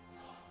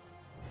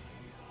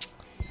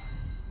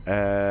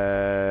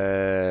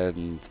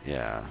 And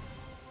yeah.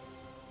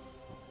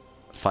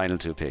 Final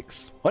 2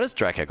 picks. What is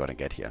Draka gonna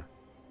get here?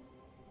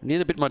 We need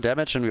a bit more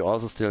damage, and we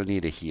also still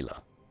need a healer.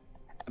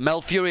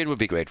 Malfurion would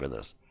be great with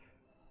this.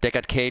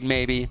 Deckard Cain,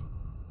 maybe.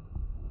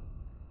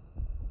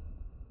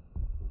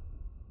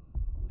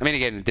 I mean,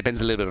 again, it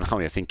depends a little bit on how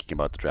you're thinking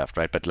about the draft,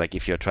 right? But like,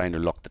 if you're trying to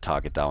lock the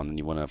target down and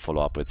you want to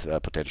follow up with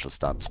potential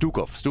stun.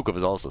 Stukov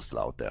is also still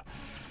out there.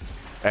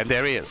 And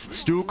there he is.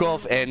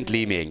 Stukov and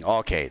Li Ming.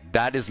 Okay,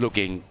 that is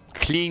looking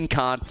clean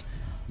cut,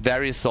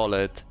 very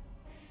solid.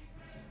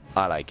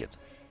 I like it.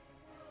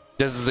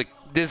 This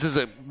is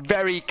a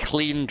very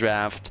clean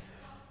draft,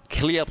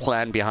 clear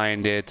plan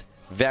behind it,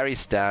 very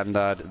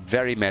standard,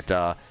 very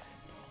meta.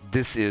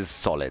 This is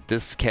solid.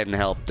 This can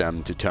help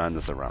them to turn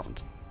this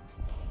around.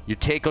 You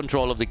take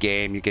control of the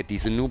game, you get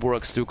these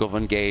Anubarak Stukov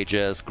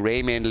engages,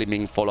 Greymane Li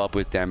Ming follow up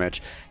with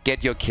damage,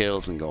 get your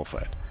kills and go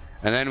for it.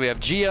 And then we have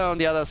Gia on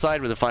the other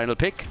side with the final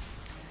pick.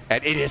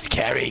 And it is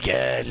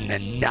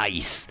Kerrigan.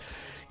 Nice.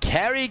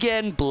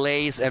 Kerrigan,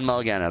 Blaze, and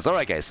Malganas.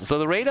 Alright guys, so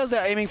the Raiders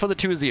are aiming for the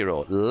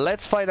 2-0.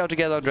 Let's find out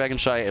together on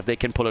Dragonshy if they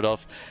can pull it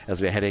off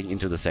as we're heading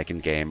into the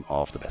second game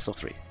of the best of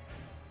 3.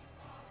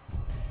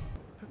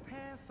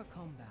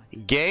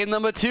 Game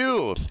number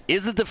 2.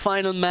 Is it the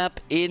final map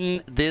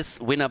in this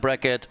winner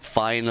bracket?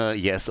 Final,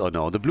 yes or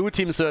no? The blue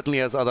team certainly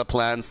has other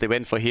plans. They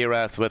went for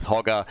Herath with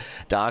Hogger.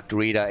 Dark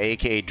Reader,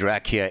 aka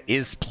Drak here,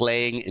 is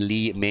playing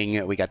Li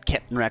Ming. We got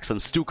Captain Rax on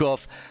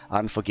Stukov,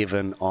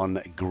 Unforgiven on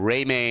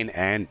Greymane,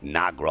 and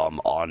Nagrom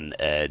on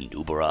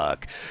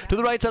Anubarak. To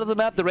the right side of the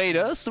map, the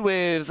Raiders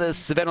with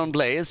Sven on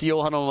Blaze,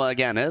 Johan on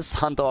Malganis,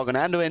 Hunter on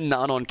Anduin,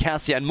 Nano on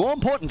Cassia, and more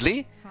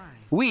importantly,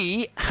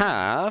 we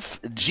have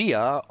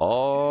Gia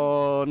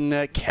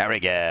on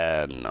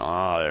Kerrigan.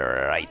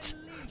 Alright.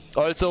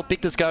 Also, big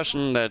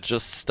discussion that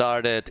just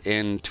started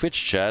in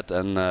Twitch chat,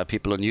 and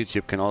people on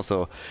YouTube can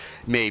also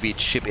maybe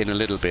chip in a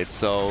little bit.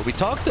 So we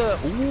talked...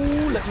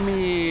 let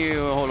me...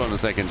 hold on a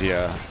second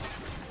here.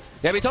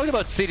 Yeah, we talked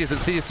about cities and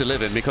cities to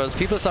live in, because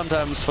people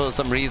sometimes, for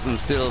some reason,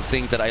 still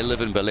think that I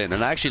live in Berlin.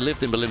 And I actually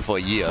lived in Berlin for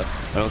a year.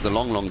 That was a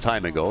long, long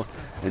time ago.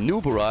 And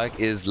Anubarak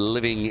is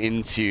living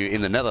in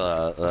the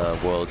nether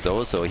world,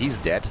 though, so he's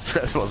dead.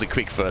 That was a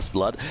quick first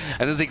blood.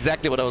 And this is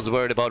exactly what I was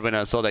worried about when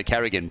I saw that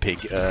Kerrigan pick.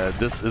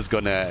 This is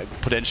gonna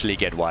potentially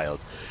get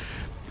wild.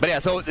 But yeah,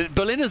 so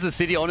Berlin is a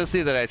city,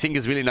 honestly, that I think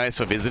is really nice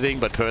for visiting,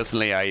 but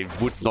personally, I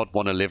would not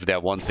want to live there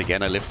once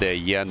again. I lived there a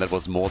year, and that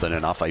was more than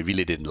enough. I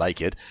really didn't like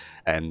it,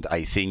 and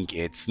I think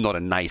it's not a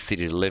nice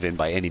city to live in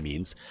by any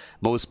means.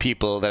 Most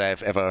people that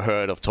I've ever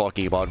heard of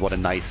talking about what a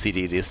nice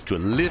city it is to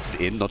live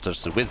in, not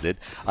just to visit,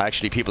 are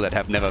actually people that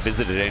have never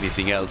visited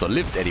anything else or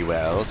lived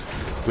anywhere else,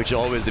 which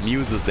always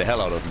amuses the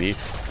hell out of me.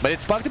 But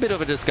it sparked a bit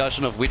of a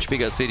discussion of which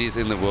bigger cities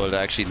in the world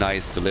are actually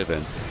nice to live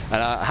in.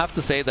 And I have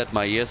to say that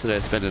my years that I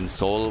spent in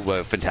Seoul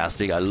were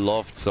fantastic. I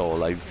loved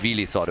Seoul. I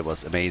really thought it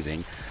was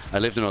amazing. I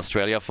lived in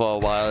Australia for a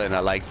while, and I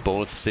liked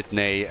both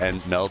Sydney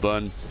and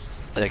Melbourne.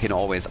 I can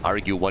always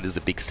argue what is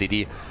a big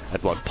city,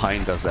 at what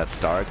point does that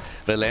start.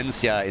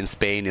 Valencia in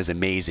Spain is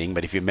amazing,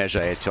 but if you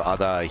measure it to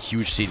other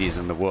huge cities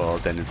in the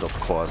world, then it's of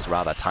course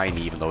rather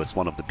tiny, even though it's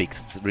one of the big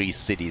 3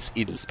 cities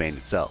in Spain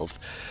itself.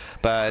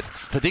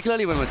 But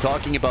particularly when we're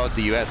talking about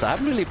the US, I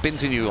haven't really been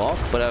to New York,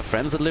 but I have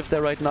friends that live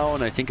there right now,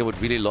 and I think I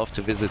would really love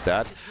to visit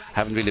that.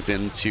 Haven't really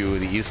been to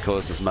the East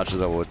Coast as much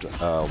as I would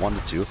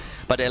wanted to.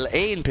 But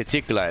LA in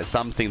particular is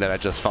something that I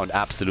just found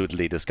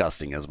absolutely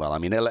disgusting as well. I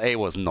mean, LA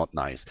was not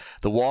nice.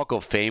 The Walk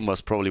of Fame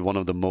was probably one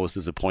of the most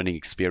disappointing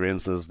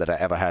experiences that I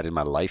ever had in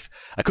my life.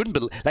 I couldn't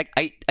believe, like,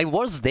 I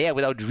was there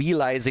without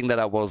realizing that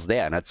I was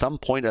there. And at some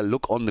point I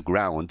look on the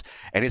ground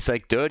and it's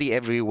like dirty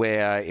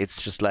everywhere. It's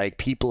just like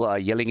people are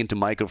yelling into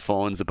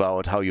microphones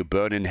about how you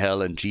burn in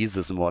hell and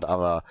Jesus and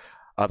whatever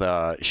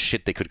other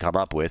shit they could come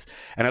up with.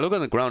 And I look on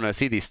the ground and I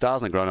see these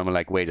stars on the ground and I'm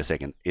like, wait a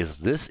second, is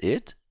this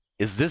it?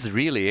 Is this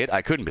really it?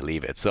 I couldn't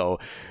believe it. So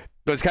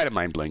it was kind of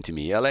mind-blowing to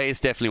me. LA is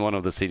definitely one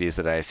of the cities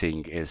that I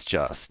think is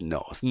just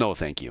no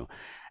thank you.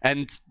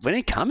 And when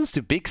it comes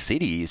to big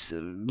cities, I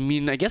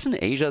mean, I guess in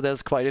Asia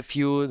there's quite a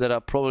few that are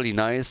probably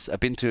nice.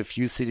 I've been to a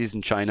few cities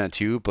in China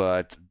too,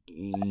 but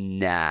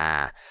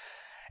nah.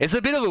 It's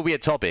a bit of a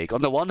weird topic.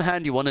 On the one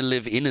hand, you want to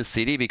live in a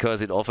city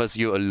because it offers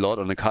you a lot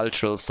on the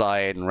cultural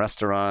side and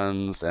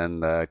restaurants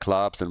and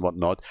clubs and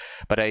whatnot.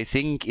 But I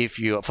think if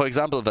you, for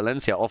example,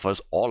 Valencia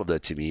offers all of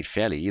that to me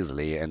fairly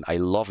easily, and I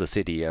love the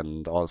city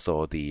and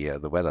also the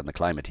weather and the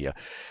climate here.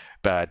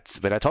 But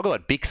when I talk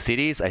about big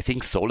cities, I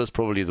think Seoul is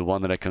probably the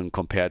one that I can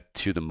compare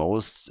to the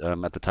most.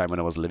 At the time when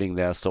I was living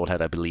there, Seoul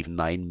had, I believe,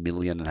 9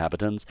 million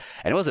inhabitants.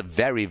 And it was a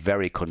very,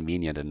 very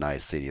convenient and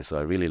nice city. So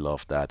I really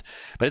loved that.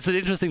 But it's an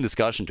interesting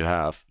discussion to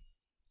have.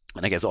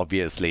 And I guess,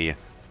 obviously,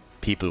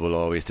 people will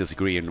always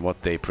disagree on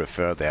what they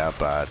prefer there.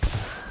 But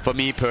for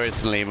me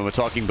personally, when we're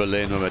talking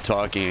Berlin, when we're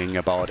talking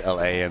about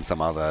LA and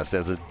some others,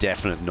 there's a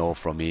definite no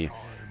from me.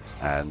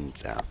 And,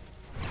 yeah.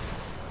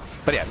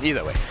 But yeah,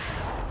 either way.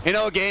 In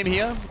our game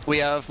here, we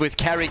have with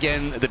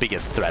Carrigan the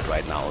biggest threat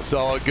right now. So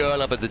our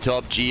girl up at the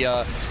top,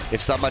 Gia,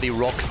 if somebody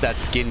rocks that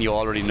skin, you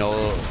already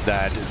know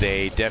that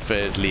they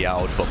definitely are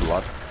out for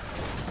blood.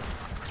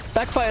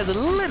 Backfires a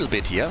little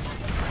bit here,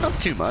 not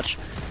too much.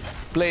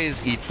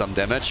 Blaze eats some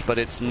damage, but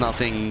it's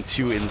nothing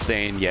too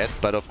insane yet.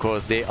 But of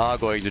course, they are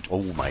going to...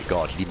 Oh my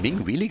god, Li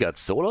Ming really got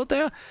soloed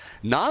there?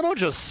 Nano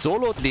just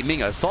soloed Li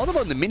Ming. I saw them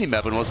on the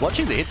minimap and was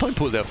watching the hit point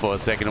pool there for a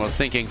second. I was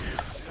thinking,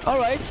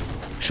 alright,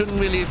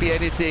 shouldn't really be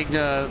anything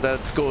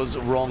that goes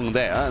wrong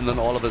there. And then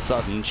all of a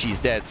sudden, she's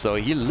dead. So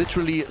he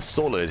literally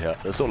soloed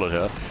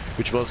her,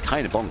 which was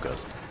kind of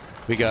bonkers.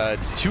 We got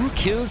 2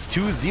 kills,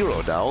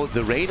 2-0 now.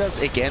 The Raiders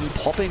again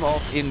popping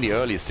off in the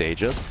early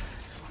stages.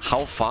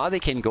 How far they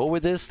can go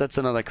with this, that's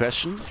another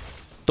question.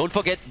 Don't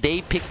forget,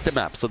 they picked the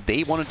map, so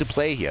they wanted to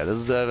play here. This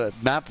is a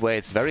map where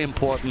it's very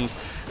important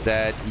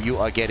that you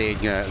are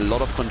getting a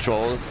lot of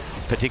control,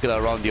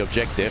 particularly around the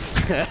objective.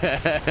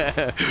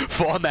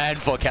 4-man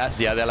for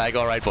Cassia. They're like,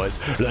 alright boys,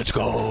 let's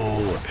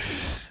go.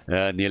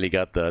 Nearly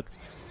got that.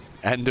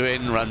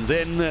 Anduin runs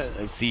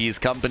in, sees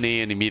company,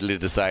 and immediately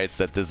decides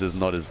that this is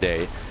not his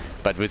day.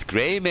 But with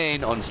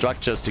Greymane on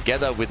structures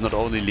together with not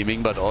only Li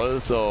Ming but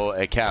also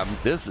a camp,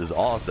 this is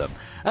awesome.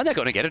 And they're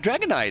gonna get a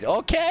Dragonite.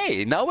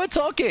 Okay, now we're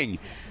talking.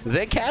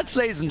 The Cats,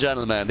 ladies and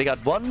gentlemen. They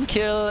got 1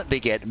 kill,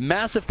 they get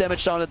massive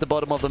damage down at the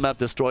bottom of the map,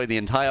 destroy the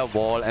entire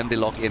wall, and they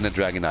lock in a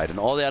Dragonite. And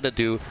all they had to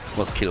do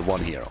was kill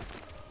 1 hero.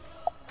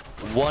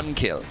 1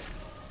 kill.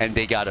 And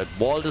they got a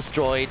wall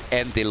destroyed,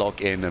 and they lock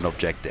in an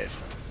objective.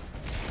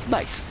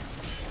 Nice.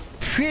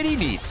 Pretty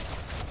neat.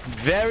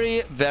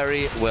 Very,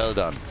 very well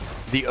done.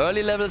 The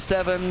early level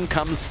 7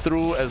 comes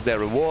through as their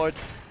reward.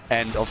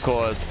 And of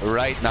course,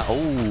 right now...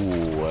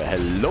 Oh,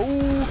 hello,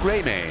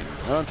 Greymane.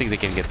 I don't think they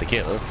can get the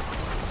kill.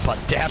 But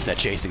damn, they're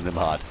chasing them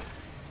hard.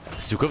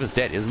 Sukov is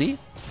dead, isn't he?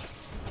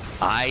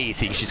 I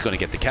think she's going to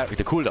get the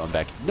cooldown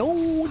back.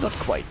 No, not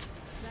quite.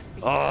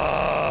 Oh,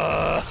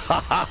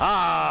 ha ha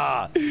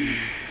ha!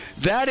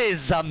 That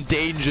is some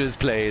dangerous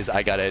plays,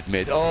 I gotta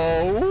admit.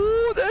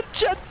 Oh, the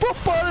jet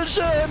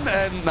propulsion!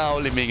 And now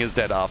Li Ming is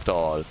dead after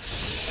all.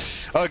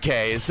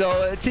 Okay,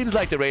 so it seems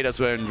like the Raiders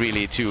weren't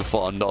really too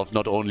fond of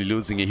not only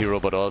losing a hero,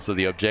 but also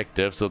the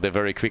objective. So they're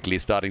very quickly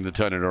starting to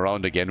turn it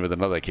around again with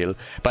another kill.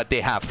 But they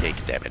have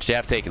taken damage. They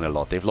have taken a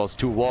lot. They've lost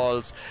 2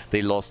 walls.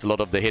 They lost a lot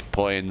of the hit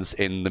points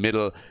in the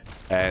middle.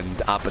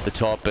 And up at the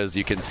top, as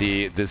you can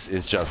see, this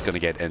is just going to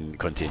get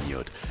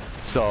continued.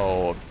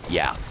 So,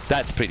 yeah,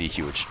 that's pretty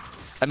huge.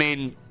 I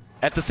mean,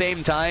 at the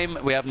same time,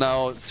 we have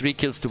now 3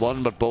 kills to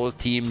 1, but both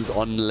teams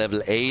on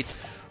level 8.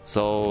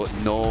 So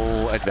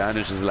no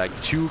advantages like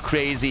too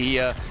crazy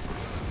here.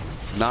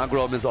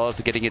 Nagrom is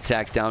also getting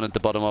attacked down at the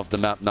bottom of the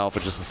map now for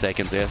just a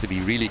second, so he has to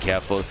be really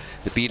careful.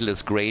 The Beetle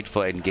is great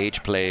for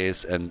engage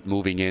plays and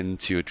moving in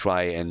to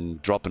try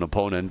and drop an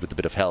opponent with a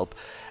bit of help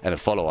and a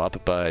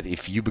follow-up, but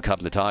if you become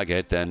the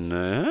target, then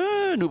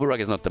Nubarak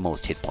is not the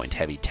most hit point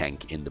heavy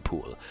tank in the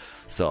pool.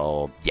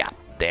 So yeah,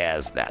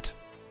 there's that.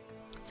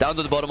 Down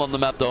to the bottom of the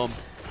map though,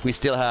 we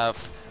still have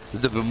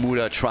the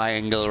Bermuda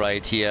Triangle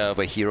right here,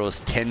 where heroes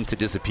tend to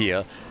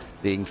disappear,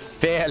 being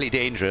fairly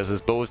dangerous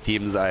as both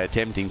teams are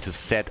attempting to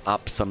set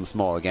up some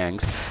small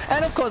ganks.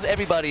 And of course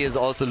everybody is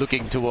also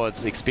looking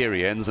towards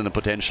experience and a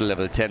potential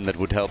level 10 that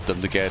would help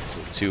them to get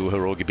to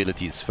heroic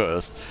abilities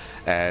first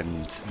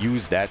and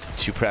use that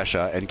to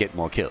pressure and get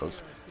more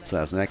kills. So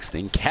that's the next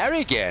thing.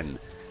 Karrigan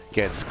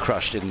gets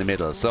crushed in the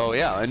middle. So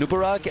yeah,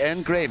 Nubarak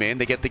and Greymane,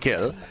 they get the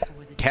kill.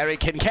 Can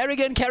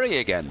Karrigan carry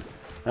again?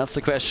 That's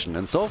the question.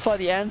 And so far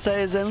the answer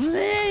is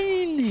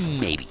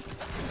maybe.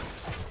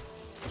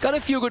 Got a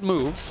few good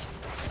moves,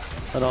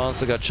 but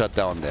also got shut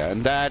down there.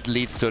 And that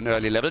leads to an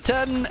early level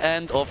 10.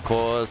 And of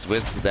course,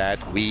 with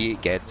that, we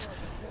get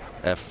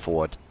a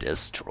fort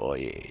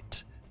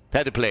destroyed.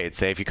 Had to play it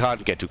safe. You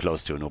can't get too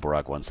close to an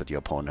Nubarak once that your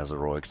opponent has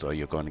heroics, or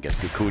you're going to get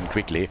cocooned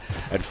quickly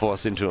and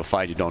forced into a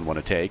fight you don't want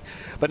to take.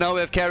 But now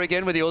we have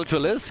Karrigan with the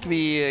Ultralisk.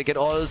 We get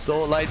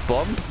also Light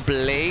Bomb.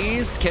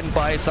 Blaze can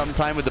buy some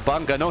time with the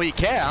bunker. No, he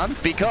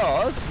can't,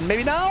 because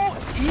maybe now?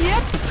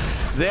 Yep!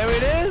 There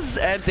it is,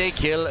 and they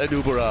kill a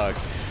Nubarak.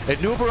 And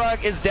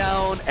Nubarak is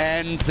down,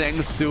 and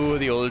thanks to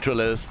the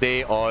Ultralisk,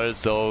 they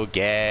also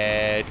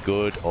get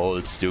good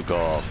old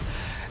Stukov.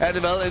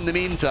 And well, in the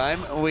meantime,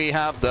 we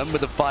have them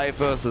with a 5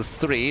 versus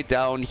 3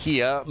 down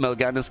here.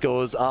 Melganis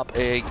goes up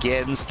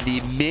against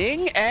Li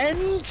Ming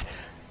and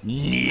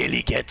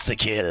nearly gets a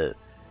kill.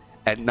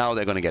 And now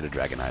they're going to get a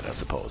Dragonite, I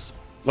suppose.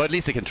 Well, at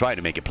least they can try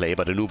to make a play,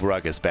 but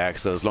Nubarak is back,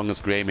 so as long as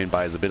Greymane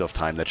buys a bit of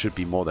time, that should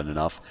be more than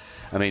enough.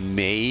 I mean,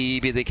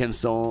 maybe they can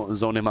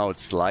zone him out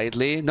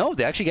slightly. No,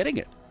 they're actually getting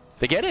it.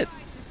 They get it.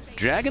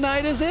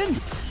 Dragonite is in.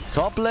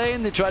 Top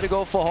lane, they try to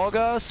go for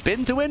Hogger.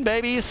 Spin to win,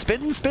 baby.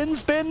 Spin, spin,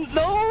 spin.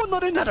 No,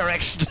 not in that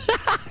direction.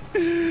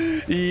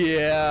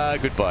 Yeah,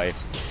 goodbye.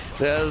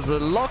 There's a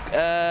lock,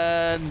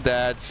 and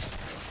that's...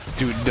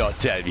 Do not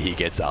tell me he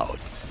gets out.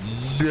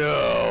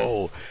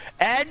 No.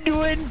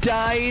 Anduin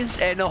dies,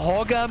 and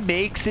Hogger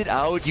makes it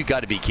out. You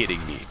gotta be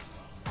kidding me.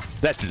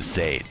 That's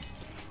insane.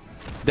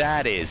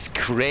 That is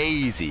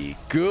crazy.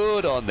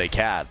 Good on the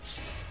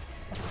cats.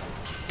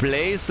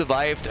 Blaze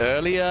survived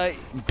earlier,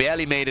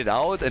 barely made it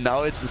out, and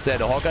now it's instead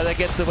Hogger that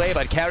gets away,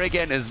 but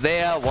Karrigan is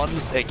there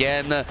once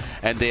again,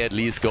 and they at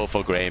least go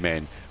for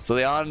Greymane. So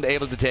they aren't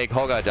able to take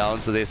Hogger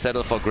down, so they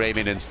settle for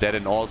Greymane instead,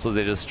 and also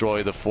they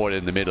destroy the fort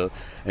in the middle.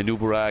 And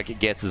Nubarak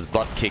gets his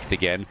butt kicked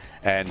again,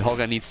 and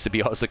Hogger needs to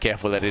be also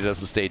careful that he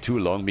doesn't stay too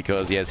long,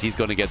 because yes, he's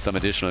going to get some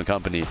additional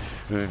company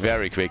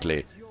very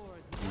quickly.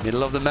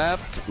 Middle of the map,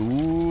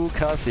 ooh,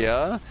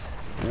 Cassia.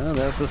 Yeah,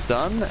 there's the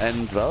stun,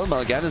 and well,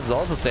 Melganis is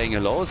also saying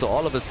hello, so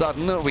all of a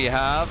sudden we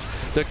have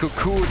the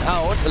cocoon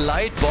out.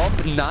 Light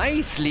Bomb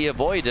nicely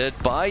avoided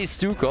by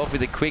Stukov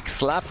with a quick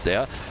slap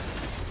there.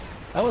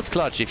 That was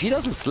clutch. If he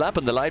doesn't slap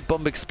and the Light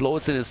Bomb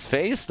explodes in his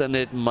face, then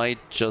it might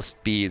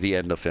just be the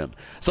end of him.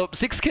 So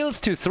 6 kills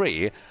to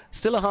 3,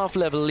 still a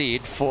half-level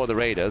lead for the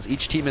Raiders.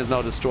 Each team has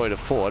now destroyed a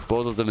fort,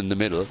 both of them in the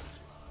middle.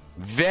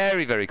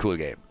 Very, very cool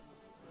game.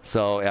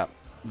 So yeah,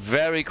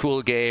 very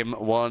cool game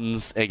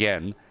once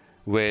again,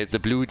 with the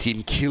blue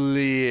team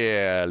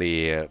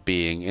clearly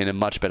being in a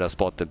much better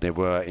spot than they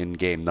were in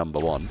game number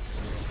 1.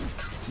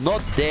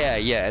 Not there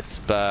yet,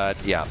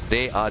 but yeah,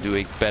 they are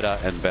doing better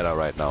and better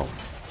right now.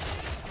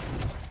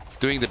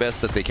 Doing the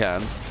best that they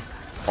can.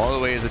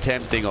 Always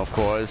attempting, of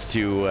course,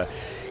 to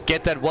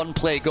get that one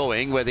play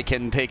going where they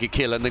can take a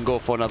kill and then go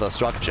for another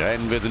structure.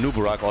 And with the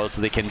Nubarak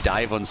also, they can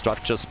dive on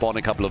structure, spawn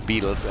a couple of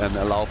beetles, and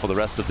allow for the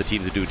rest of the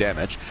team to do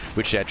damage,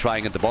 which they're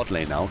trying at the bot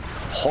lane now.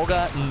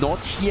 Hogger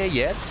not here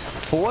yet.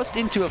 Forced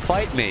into a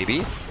fight,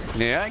 maybe.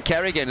 Yeah,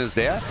 Karrigan is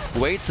there.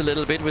 Waits a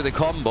little bit with a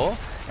combo.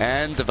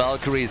 And the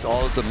Valkyrie is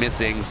also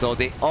missing, so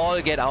they all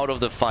get out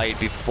of the fight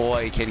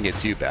before it can get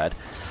too bad.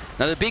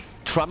 Now, the big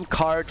trump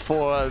card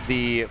for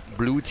the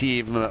blue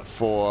team,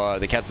 for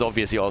the Cats, is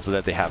obviously also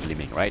that they have Li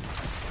Ming, right?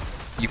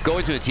 You go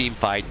into a team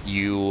fight,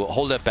 you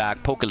hold it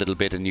back, poke a little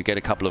bit, and you get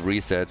a couple of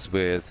resets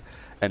with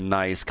a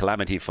nice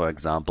Calamity, for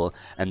example,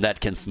 and that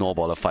can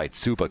snowball a fight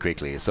super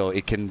quickly. So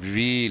it can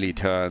really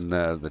turn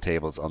the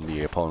tables on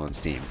the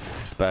opponent's team.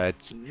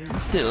 But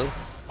still,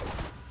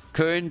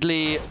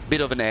 currently a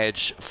bit of an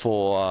edge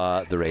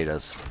for the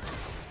Raiders.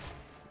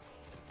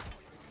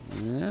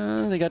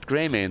 Yeah, they got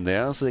Greymane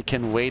there, so they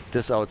can wait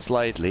this out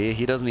slightly.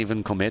 He doesn't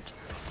even commit.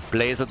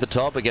 Blaze at the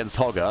top against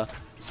Hogger.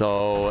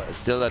 So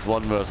still that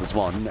 1 versus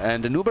 1.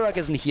 And the Nubarak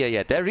isn't here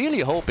yet. They're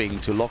really hoping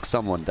to lock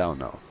someone down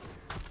now.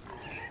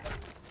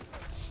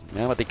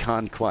 Yeah, but they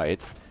can't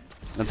quite.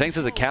 And thanks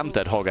to the camp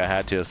that Hogger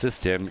had to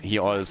assist him, he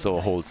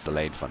also holds the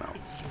lane for now.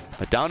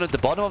 But down at the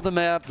bottom of the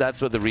map,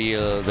 that's where the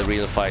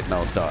real fight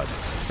now starts.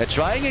 They're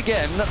trying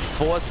again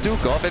for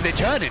Stukov, and they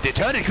turn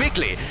it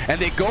quickly,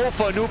 and they go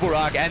for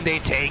Nuburak, and they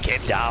take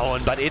him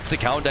down, but it's a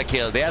counter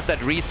kill. There's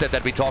that reset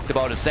that we talked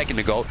about a second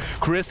ago.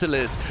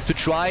 Chrysalis to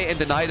try and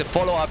deny the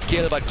follow-up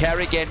kill, but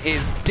Carrigan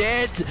is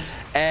dead,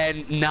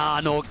 and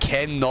Nano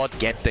cannot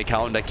get the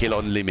counter kill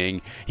on Liming.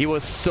 He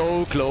was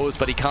so close,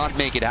 but he can't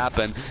make it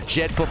happen.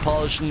 Jet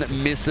propulsion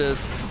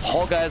misses.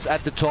 Hogger is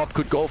at the top,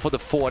 could go for the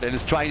fort, and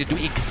is trying to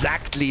do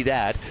exactly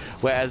that.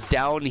 Whereas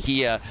down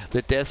here,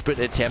 the desperate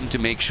attempt to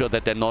make sure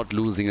that they're not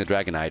losing the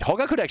Dragonite.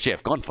 Hogger could actually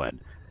have gone for it,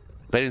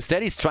 but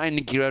instead he's trying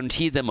to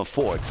guarantee them a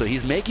fort. So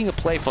he's making a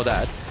play for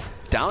that.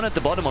 Down at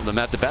the bottom of the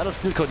map, the battle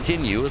still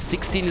continues.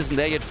 16 isn't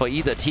there yet for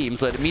either team,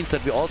 so it means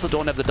that we also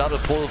don't have the double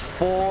pull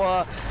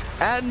for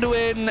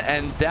Anduin,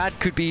 and that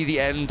could be the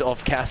end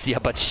of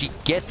Cassia, but she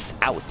gets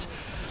out.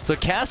 So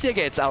Cassia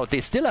gets out. They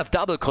still have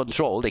double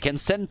control. They can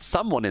send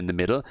someone in the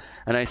middle,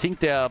 and I think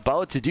they're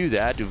about to do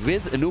that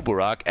with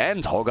Nuburak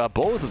and Hogger.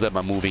 Both of them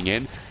are moving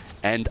in,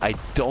 and I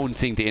don't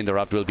think the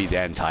interrupt will be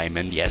there in time,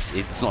 and yes,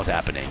 it's not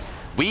happening.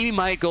 We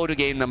might go to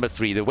game number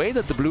 3. The way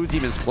that the blue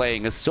team is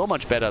playing is so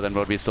much better than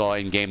what we saw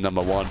in game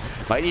number 1.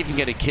 Might even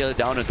get a kill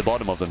down at the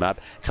bottom of the map.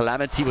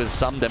 Calamity with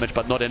some damage,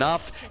 but not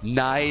enough.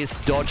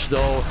 Nice dodge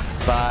though,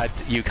 but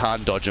you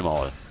can't dodge them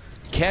all.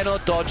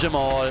 Cannot dodge them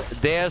all.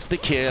 There's the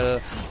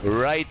kill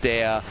right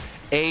there.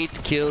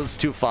 8 kills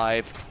to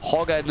 5.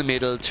 Hogger in the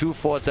middle. 2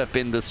 forts have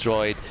been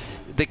destroyed.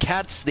 The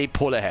Cats, they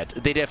pull ahead.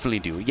 They definitely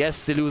do.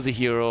 Yes, they lose a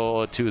hero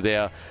or 2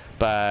 there,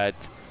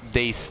 but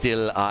they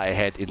still are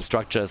ahead in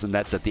structures, and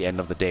that's at the end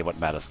of the day what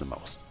matters the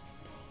most.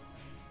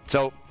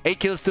 So 8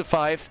 kills to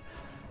 5,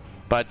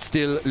 but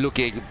still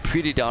looking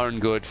pretty darn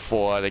good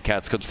for the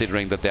Cats,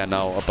 considering that they're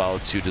now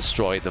about to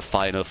destroy the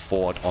final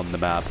fort on the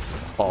map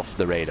of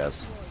the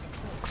Raiders.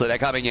 So they're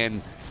coming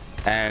in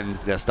and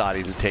they're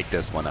starting to take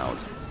this one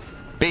out.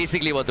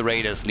 Basically what the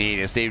Raiders need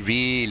is they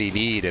really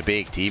need a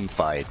big team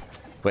fight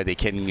where they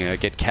can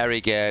get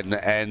Carrigan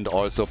and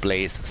also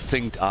Blaze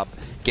synced up,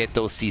 get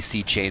those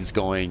CC chains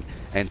going,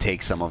 and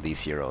take some of these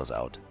heroes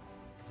out.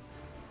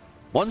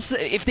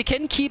 If they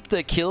can keep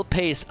the kill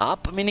pace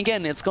up, I mean,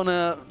 again, it's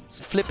gonna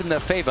flip in their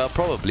favor,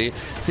 probably,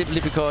 simply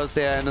because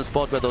they're in a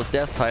spot where those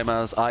death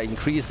timers are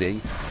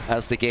increasing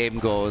as the game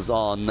goes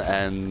on,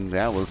 and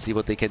yeah, we'll see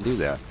what they can do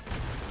there.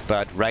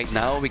 But right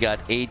now, we got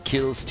 8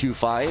 kills to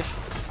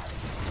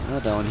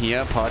 5. Down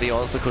here, party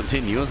also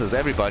continues as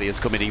everybody is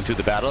committing to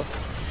the battle.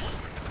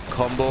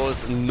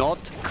 Combos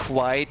not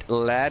quite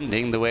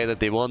landing the way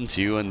that they want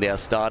to, and they are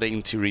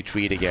starting to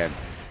retreat again.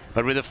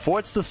 But with the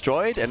forts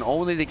destroyed and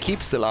only the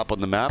keep still up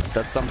on the map,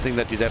 that's something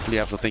that you definitely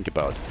have to think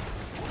about.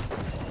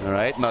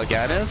 Alright,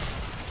 Mal'Ganis.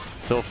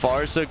 So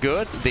far so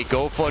good. They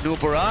go for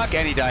Nuburak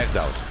and he dives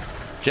out.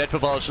 Jet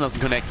propulsion doesn't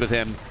connect with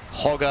him.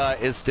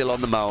 Hogger is still on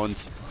the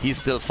mount. He's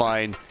still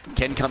fine.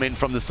 Can come in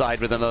from the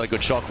side with another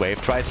good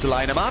shockwave. Tries to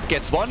line him up.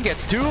 Gets 1,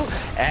 gets 2.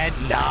 And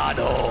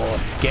Nano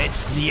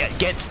gets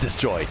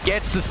destroyed.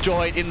 Gets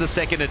destroyed in the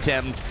second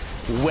attempt.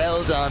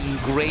 Well done.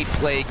 Great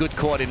play. Good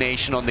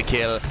coordination on the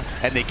kill.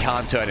 And they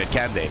can't turn it,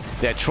 can they?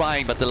 They're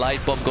trying, but the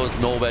light bomb goes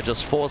nowhere.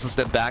 Just forces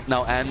them back.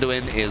 Now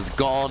Anduin is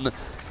gone.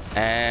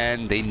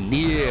 And they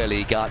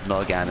nearly got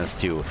Mal'Ganis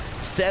too.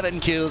 7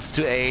 kills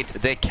to 8.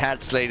 The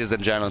Cats, ladies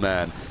and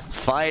gentlemen,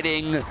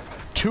 fighting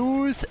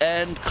tooth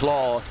and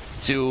claw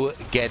to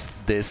get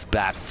this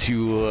back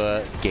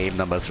to game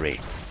number 3.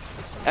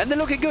 And they're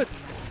looking good.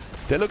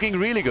 They're looking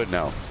really good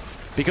now.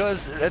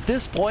 Because at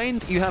this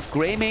point, you have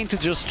Greymane to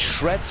just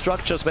shred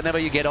structures whenever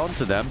you get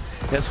onto them.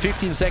 There's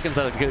 15 seconds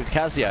until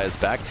Cassia is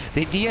back.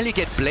 They nearly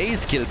get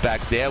Blaze killed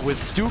back there with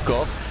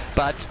Stukov,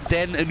 but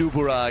then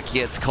Nuburak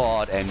gets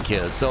caught and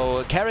killed.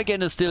 So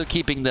Carrigan is still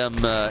keeping them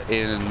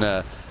in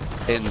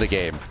the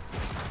game,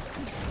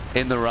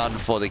 in the run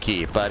for the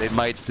key, but it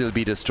might still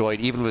be destroyed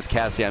even with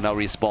Cassia now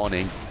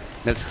respawning.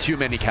 There's too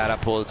many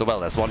catapults.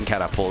 Well, there's 1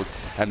 catapult,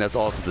 and there's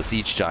also the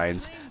Siege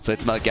Giants. So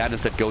it's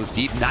Mal'Ganis that goes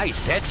deep. Nice!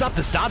 Sets up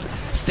the stun!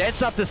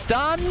 Sets up the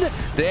stun!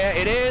 There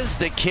it is!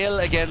 The kill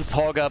against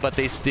Hogger, but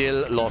they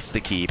still lost the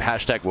keep.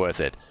 Hashtag worth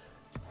it.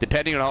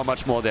 Depending on how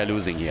much more they're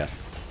losing here.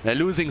 They're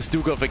losing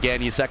Stukov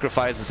again. He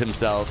sacrifices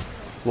himself.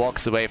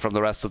 Walks away from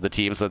the rest of the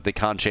team so that they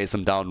can't chase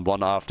him down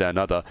one after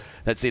another.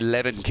 That's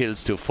 11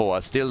 kills to 4.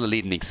 Still the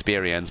lead in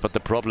experience, but the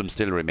problem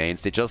still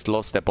remains. They just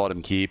lost their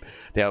bottom keep.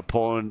 The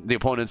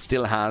opponent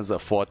still has a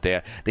fort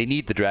there. They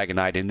need the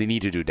Dragonite and they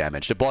need to do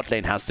damage. The bot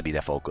lane has to be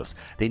their focus.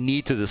 They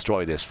need to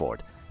destroy this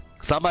fort.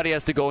 Somebody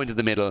has to go into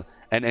the middle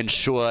and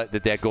ensure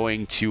that they're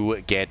going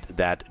to get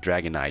that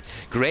Dragonite.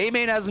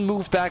 Greymane hasn't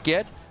moved back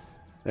yet.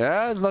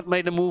 Yeah, it's not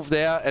made a move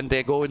there, and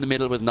they go in the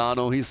middle with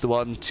Nano. He's the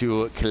one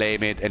to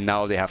claim it, and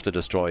now they have to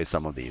destroy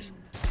some of these.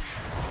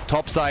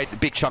 Top side,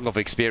 big chunk of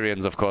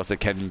experience, of course, that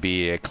can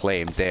be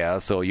claimed there.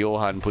 So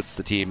Johan puts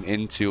the team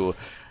into,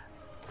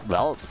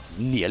 well,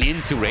 nearly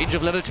into range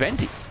of level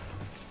 20.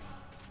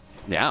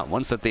 Yeah,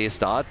 once that they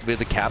start with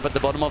the cap at the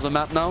bottom of the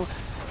map now,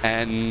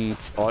 and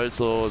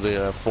also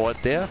the fort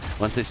there,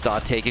 once they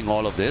start taking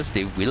all of this,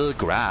 they will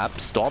grab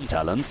Storm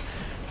Talons.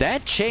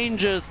 That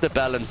changes the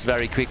balance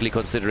very quickly,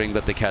 considering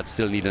that the cats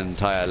still need an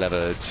entire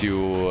level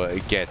to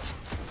get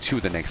to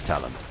the next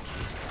talent.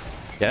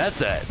 Yeah,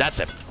 that's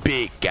a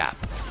big gap.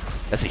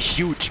 That's a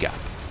huge gap.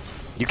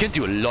 You can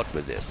do a lot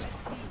with this.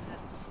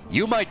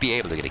 You might be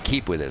able to get a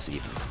keep with this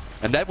even.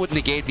 And that would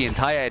negate the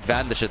entire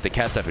advantage that the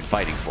cats have been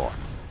fighting for.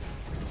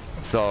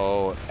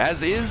 So,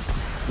 as is,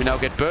 we now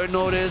get Burn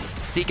Notice,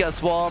 Seeker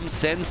Swarm,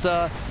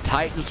 Sensor,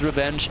 Titan's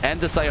Revenge, and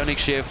the Psionic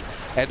Shift.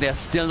 And they're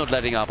still not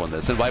letting up on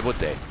this. And why would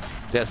they?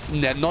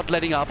 They're not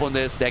letting up on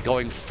this. They're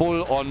going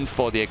full on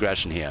for the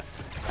aggression here.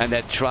 And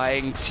they're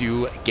trying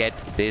to get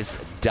this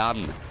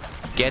done.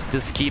 Get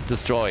this keep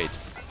destroyed.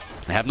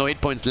 I have no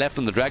hit points left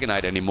on the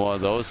Dragonite anymore,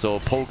 though, so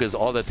poke is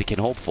all that they can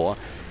hope for.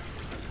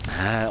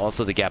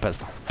 Also, the gap has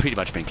pretty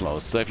much been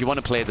closed. So if you want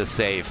to play this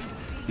safe,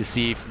 you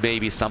see if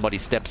maybe somebody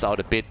steps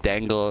out a bit,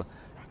 dangle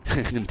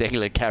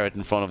a carrot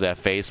in front of their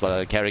face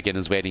while Kerrigan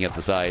is waiting at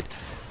the side.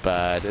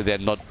 But they're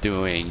not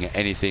doing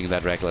anything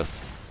that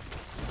reckless.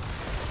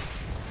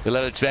 The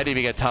level 20,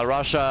 we get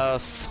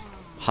Tarashas,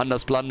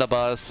 Hunter's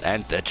Blunderbuss,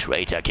 and the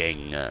Traitor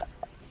King.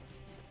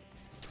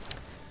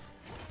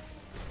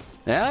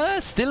 Yeah,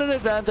 still an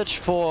advantage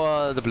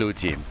for the blue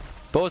team.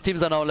 Both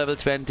teams are now level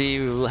 20.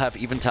 We will have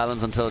even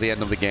talents until the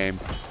end of the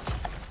game.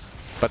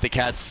 But the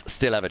cats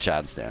still have a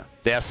chance there.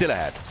 They are still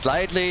ahead.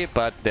 Slightly,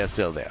 but they're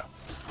still there.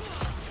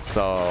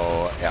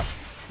 So, yeah,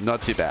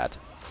 not too bad.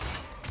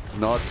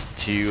 Not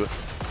too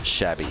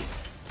shabby.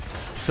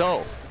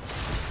 So,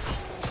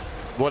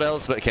 what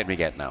else can we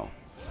get now?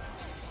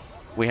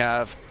 We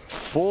have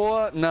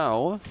 4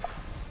 now.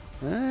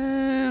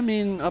 I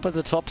mean, up at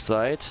the top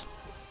side.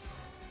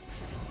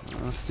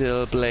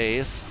 Still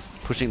Blaze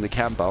pushing the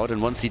camp out, and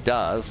once he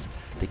does,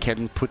 they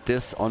can put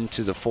this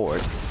onto the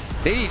fort.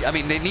 They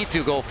need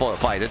to go for a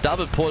fight. A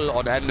double pull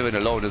on Anduin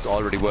alone is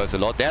already worth a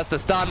lot. There's the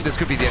stun. This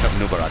could be the end of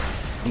Nubarak.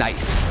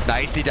 Nice.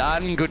 Nicely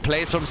done. Good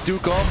plays from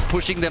Stukov,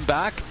 pushing them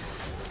back,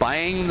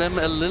 buying them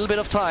a little bit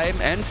of time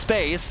and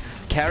space.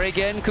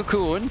 Kerrigan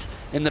cocooned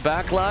in the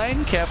back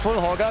line. Careful,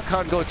 Hogger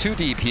can't go too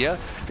deep here.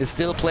 Is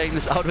still playing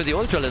this out with the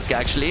Ultralisk,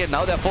 actually, and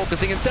now they're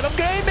focusing instead of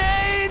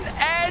Greymane,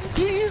 and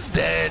he's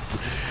dead.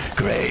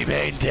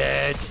 Greymane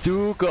dead.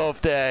 Stukov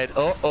dead.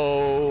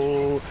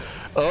 Uh-oh.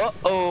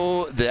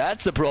 Uh-oh,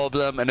 that's a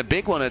problem, and a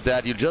big one at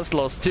that. You just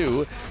lost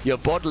 2. Your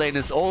bot lane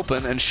is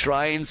open, and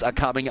shrines are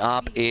coming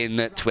up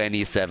in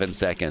 27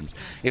 seconds.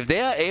 If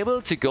they are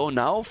able to go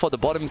now for the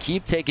bottom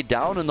keep, take it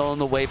down, and on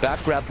the way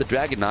back grab the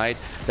Dragonite,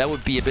 that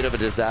would be a bit of a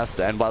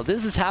disaster. And while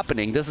this is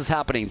happening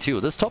too.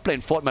 This top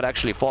lane fort might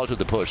actually fall to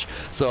the push.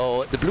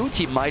 So the blue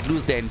team might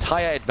lose their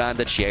entire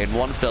advantage here in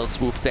one fell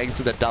swoop, thanks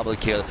to the double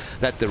kill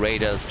that the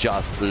Raiders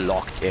just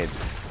locked in.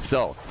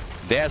 So,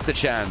 there's the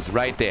chance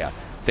right there.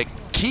 The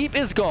keep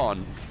is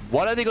gone.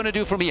 What are they going to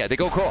do from here? They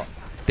go core.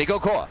 They go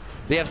core.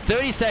 They have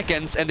 30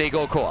 seconds and they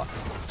go core.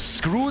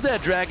 Screw their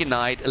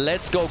Dragonite.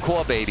 Let's go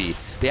core, baby.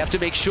 They have to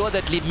make sure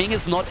that Li Ming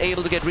is not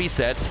able to get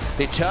resets.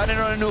 They turn it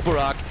on a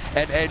Nubarak,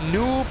 and a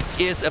noob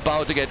is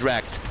about to get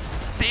wrecked.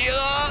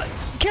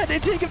 Can they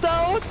take him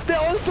down? They're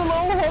also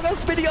low. Honor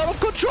spinning out of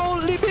control.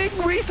 Li Ming,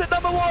 reset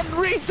number 1,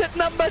 reset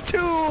number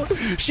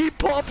 2. She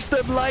pops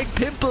them like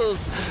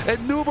pimples. And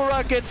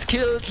Nubarak gets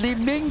killed. Li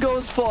Ming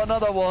goes for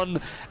another one.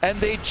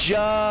 And they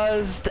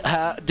just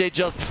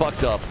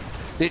fucked up.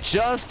 They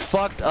just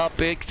fucked up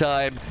big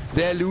time.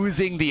 They're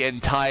losing the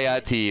entire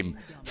team.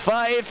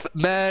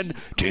 5-man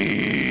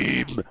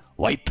team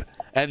wipe.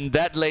 And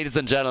that, ladies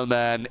and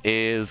gentlemen,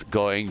 is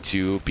going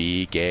to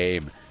be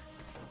game.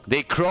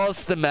 They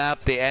cross the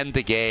map, they end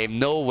the game.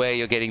 No way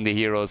you're getting the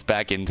heroes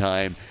back in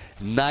time.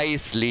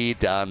 Nicely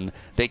done.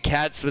 The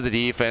cats with the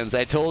defense.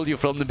 I told you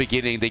from the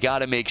beginning, they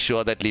gotta make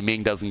sure that Li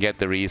Ming doesn't get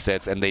the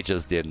resets, and they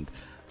just didn't.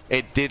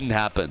 It didn't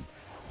happen.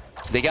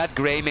 They got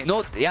Greymane.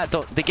 No, yeah,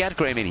 they got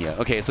Greymane here.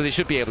 Okay, so they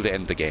should be able to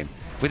end the game.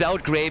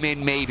 Without Greymane,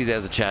 maybe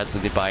there's a chance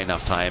that they buy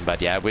enough time,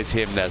 but yeah, with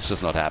him, that's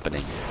just not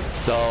happening.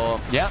 So,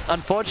 yeah,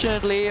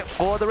 unfortunately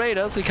for the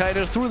Raiders, we kind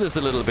of threw this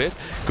a little bit.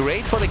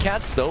 Great for the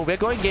Cats, though. We're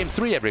going game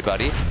 3,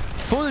 everybody.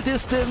 Full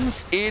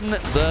distance in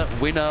the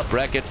winner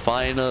bracket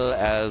final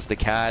as the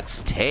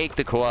Cats take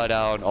the core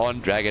down on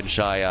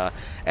Dragonshire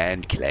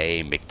and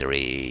claim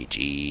victory.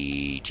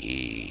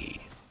 GG.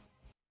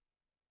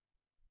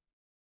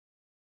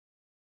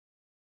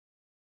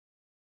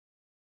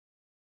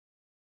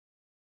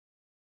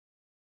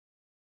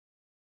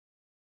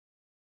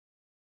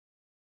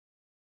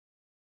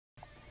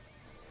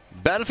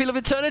 Battlefield of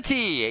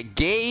Eternity,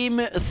 Game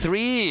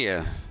 3.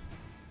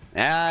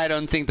 I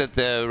don't think that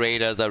the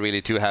Raiders are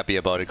really too happy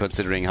about it,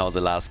 considering how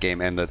the last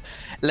game ended.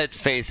 Let's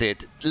face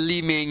it,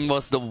 Li Ming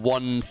was the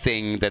one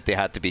thing that they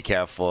had to be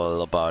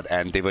careful about,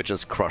 and they were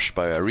just crushed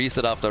by a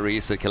reset after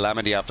reset,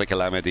 calamity after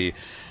calamity.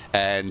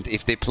 And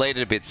if they played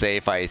it a bit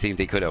safe, I think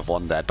they could have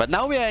won that. But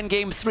now we are in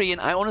Game 3,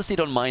 and I honestly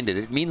don't mind it.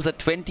 It means that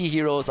 20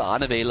 heroes are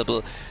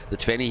unavailable. The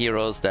 20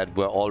 heroes that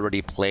were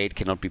already played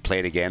cannot be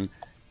played again.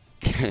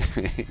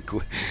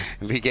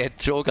 We get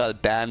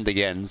Cho'Gall banned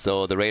again,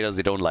 so the Raiders,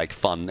 they don't like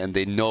fun, and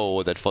they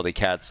know that for the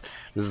Cats,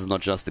 this is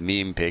not just a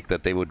meme pick,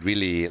 that they would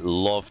really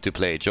love to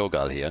play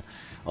Cho'Gall here.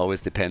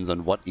 Always depends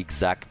on what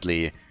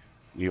exactly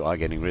you are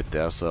getting rid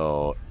there.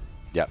 So,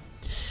 yeah.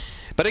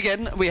 But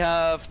again, we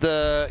have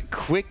the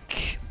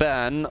quick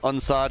ban on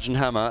Sergeant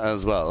Hammer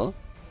as well.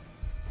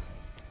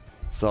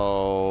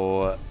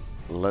 So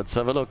let's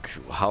have a look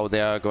how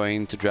they are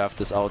going to draft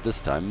this out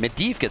this time.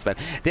 Medivh gets banned.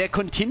 They're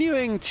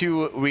continuing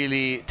to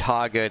really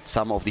target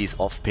some of these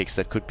off picks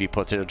that could be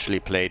potentially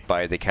played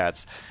by the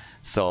Cats.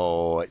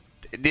 So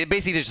they're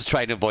basically just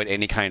trying to avoid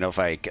any kind of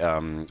like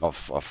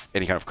of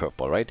any kind of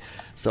curveball, right?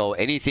 So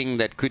anything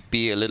that could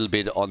be a little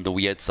bit on the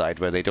weird side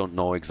where they don't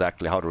know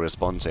exactly how to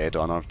respond to it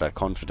or not that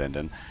confident,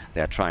 and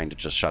they're trying to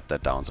just shut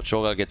that down. So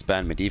Cho'Gall gets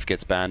banned, Medivh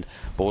gets banned.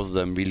 Both of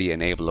them really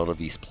enable a lot of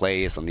these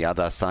plays. On the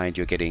other side,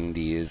 you're getting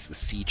these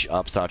siege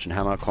up Sergeant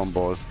Hammer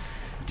combos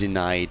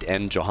denied,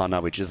 and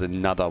Johanna, which is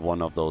another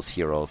one of those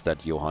heroes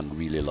that Johan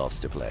really loves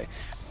to play.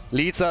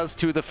 Leads us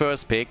to the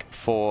first pick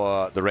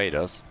for the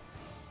Raiders.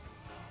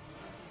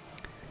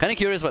 Kind of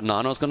curious what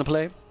Nano's going to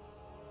play.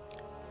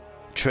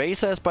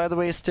 Tracer is, by the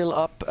way, still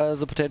up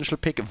as a potential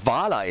pick.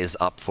 Vala is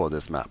up for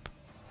this map.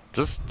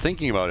 Just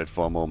thinking about it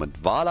for a moment.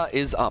 Vala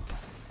is up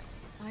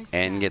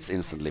and gets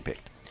instantly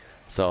picked.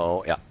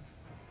 So, yeah.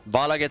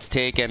 Vala gets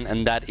taken,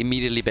 and that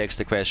immediately begs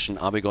the question,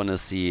 are we going to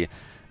see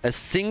a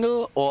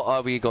single or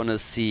are we going to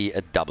see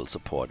a double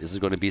support? Is it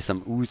going to be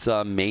some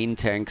Uther main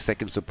tank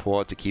second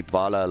support to keep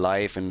Vala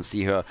alive and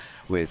see her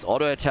with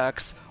auto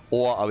attacks?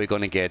 Or are we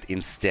going to get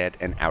instead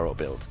an arrow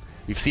build?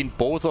 We've seen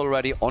both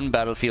already on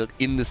Battlefield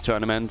in this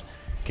tournament.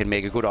 Can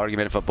make a good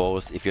argument for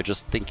both. If you're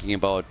just thinking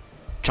about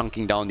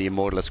chunking down the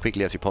Immortal as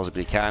quickly as you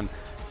possibly can,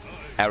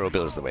 arrow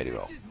build is the way to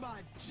go.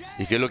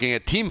 If you're looking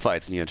at team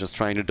fights and you're just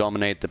trying to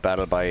dominate the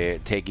battle by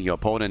taking your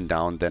opponent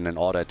down, then an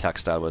auto attack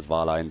style with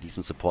Vala and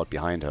decent support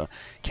behind her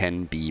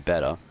can be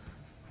better.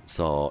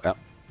 So, yeah.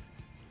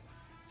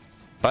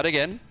 But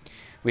again,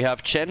 we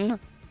have Chen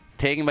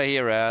taken by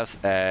Heerath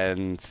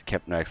and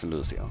Captain Rex and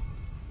Lucio.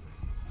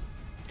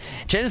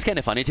 Chen is kind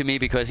of funny to me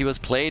because he was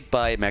played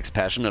by Max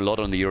Passion a lot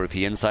on the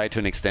European side to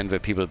an extent where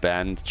people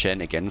banned Chen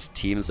against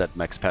teams that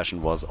Max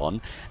Passion was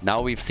on. Now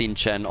we've seen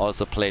Chen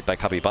also played by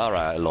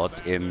Capybara a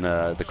lot in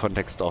the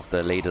context of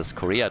the latest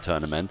Korea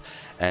tournament,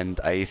 and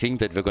I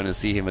think that we're going to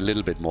see him a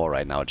little bit more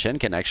right now. Chen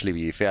can actually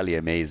be fairly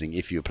amazing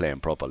if you play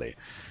him properly.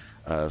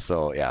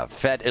 So yeah,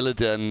 Fat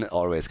Illidan,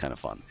 always kind of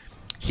fun.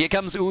 Here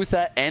comes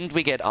Uther and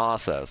we get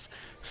Arthur's.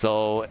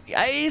 So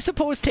I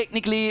suppose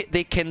technically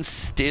they can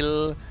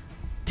still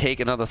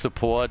take another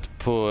support,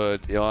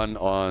 put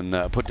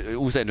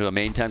Uther into a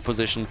main tank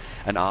position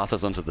and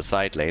Arthur's onto the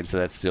side lane, so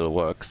that still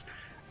works.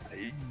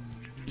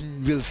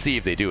 We'll see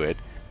if they do it.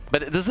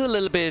 But this is a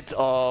little bit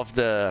of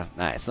the...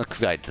 it's not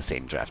quite the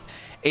same draft.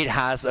 It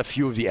has a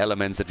few of the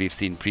elements that we've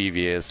seen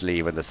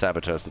previously when the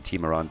Saboteurs, the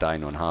team around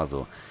Dino and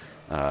Hazo,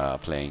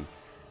 playing.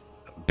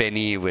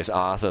 Benny with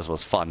Arthur's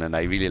was fun, and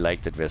I really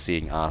like that we're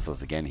seeing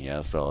Arthur's again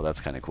here, so that's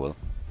kind of cool.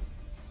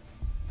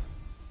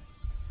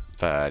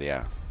 But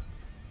yeah.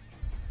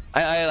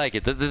 I like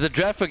it. The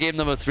draft for game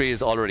number 3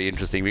 is already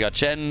interesting. We got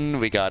Chen,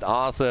 we got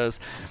Arthur's,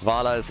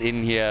 Vala is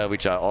in here,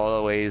 which I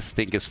always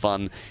think is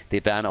fun. They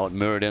ban out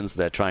Muradins.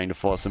 They're trying to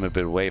force them a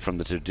bit away from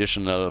the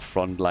traditional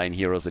frontline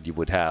heroes that you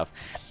would have.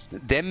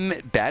 Them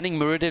banning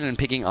Muradin and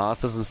picking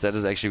Arthur's instead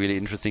is actually really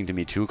interesting to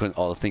me too,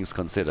 all things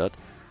considered.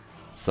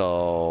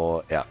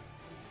 So, yeah.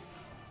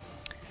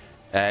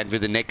 And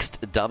with the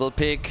next double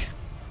pick,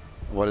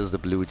 what is the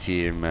blue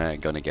team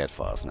gonna get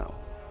for us now?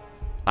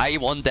 I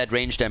want that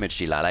range damage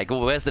dealer. Like,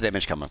 where's the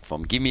damage coming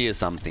from? Give me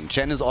something.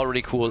 Chen is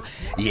already cool.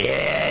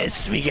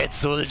 Yes, we get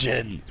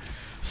Suljin.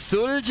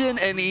 Suljin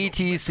and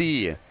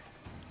ETC.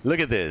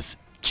 Look at this.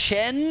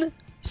 Chen,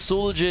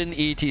 Suljin,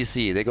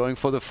 ETC. They're going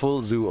for the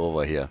full zoo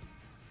over here.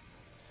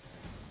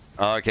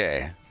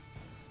 Okay.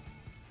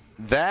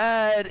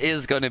 That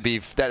is gonna be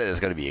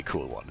a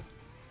cool one.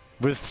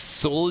 With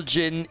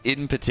Suljin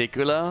in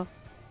particular.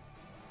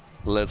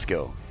 Let's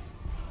go.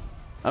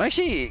 I'm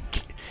actually...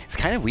 It's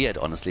kind of weird,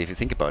 honestly, if you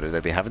think about it,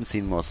 that we haven't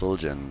seen more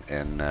Suljin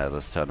in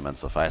this tournament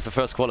so far. It's the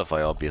first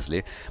qualifier,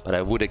 obviously, but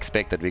I would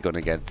expect that we're going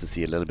to get to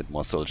see a little bit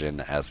more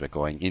Suljin as we're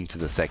going into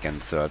the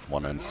second, third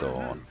one, and so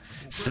on.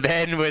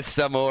 Sven with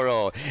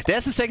Samuro.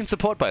 There's the second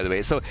support, by the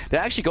way, so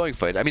they're actually going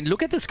for it. I mean,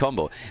 look at this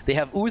combo. They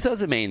have Uther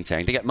as a main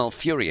tank, they got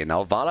Malfurion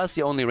now, Vala's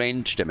the only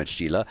range damage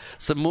dealer,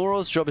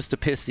 Samuro's job is to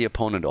piss the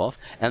opponent off,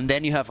 and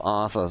then you have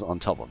Arthur's on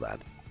top of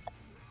that.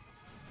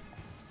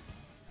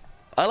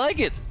 I like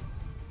it!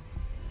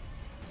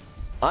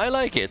 I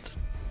like it.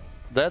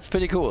 That's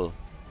pretty cool.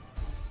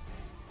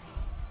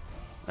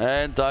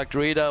 And Dark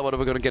Druida, what are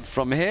we gonna get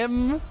from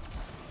him?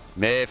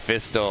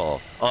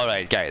 Mephisto.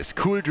 Alright guys,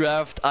 cool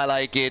draft. I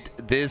like it.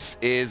 This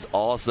is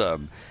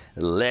awesome.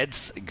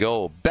 Let's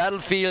go.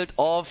 Battlefield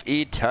of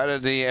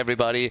Eternity,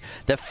 everybody.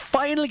 The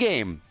final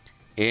game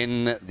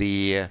in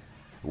the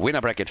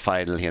winner bracket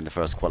final here in the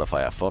first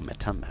qualifier for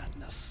Meta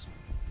Madness.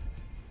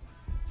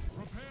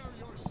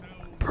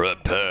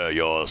 Prepare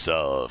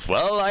yourself.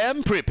 Well, I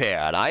am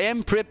prepared. I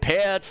am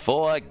prepared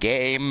for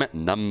game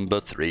number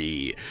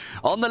 3.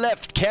 On the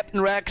left, Captain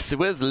Rex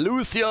with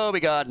Lucio. We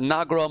got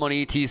Nagrom on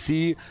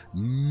ETC.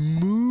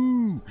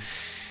 Moo.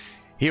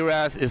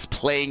 Hirath is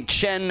playing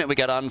Chen. We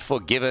got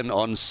Unforgiven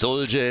on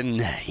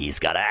Suljin. He's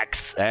got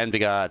Axe. And we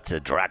got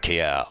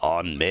Drakia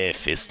on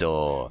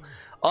Mephisto.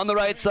 On the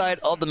right side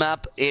of the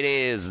map, it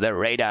is the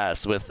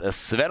Raiders with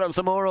Sven on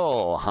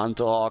Samuro,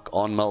 Hunterhawk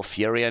on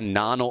Malfurion,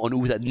 Nano on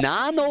Uther.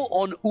 Nano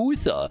on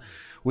Uther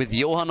with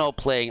Johano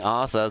playing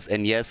Arthur's.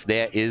 And yes,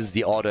 there is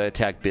the auto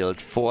attack build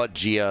for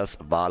Gia's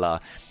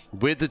Vala.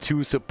 With the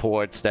 2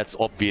 supports, that's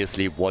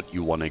obviously what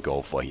you want to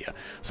go for here.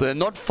 So they're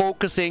not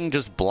focusing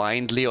just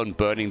blindly on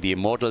burning the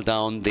Immortal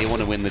down. They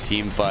want to win the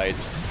team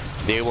fights.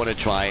 They want to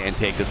try and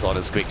take this on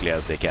as quickly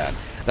as they can.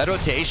 That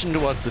rotation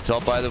towards the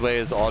top, by the way,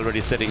 is already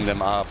setting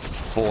them up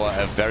for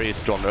a very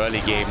strong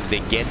early game.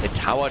 They get a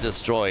tower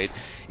destroyed.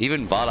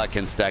 Even Vala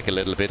can stack a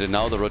little bit, and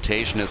now the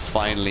rotation is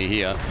finally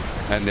here,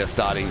 and they're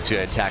starting to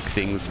attack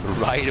things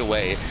right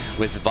away,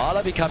 with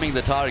Vala becoming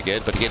the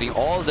target, but getting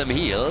all of them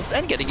heals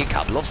and getting a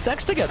couple of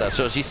stacks together.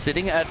 So she's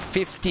sitting at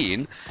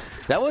 15.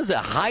 That was a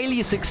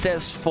highly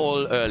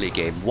successful early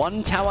game.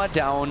 1 tower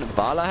down,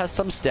 Vala has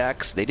some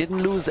stacks, they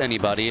didn't lose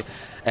anybody,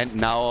 and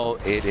now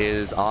it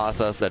is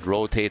Arthur's that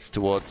rotates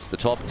towards the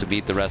top to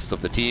beat the rest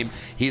of the team.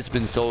 He's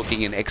been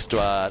soaking an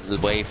extra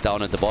wave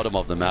down at the bottom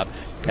of the map,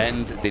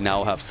 and they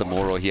now have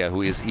Samuro here,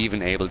 who is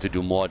even able to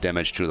do more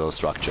damage to those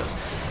structures.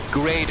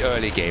 Great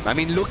early game. I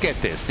mean, look at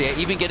this. They're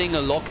even getting a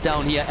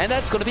lockdown here, and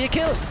that's going to be a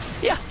kill.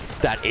 Yeah,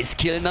 that is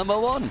kill number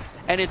 1.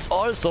 And it's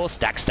also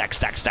stack, stack,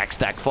 stack, stack,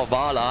 stack for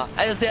Vala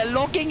as they're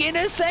locking in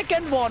a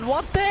second one.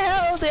 What the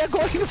hell? They're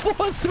going for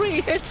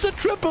 3. It's a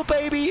triple,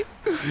 baby.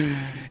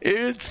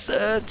 It's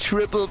a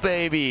triple,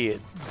 baby.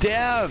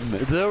 Damn,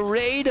 the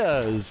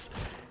Raiders.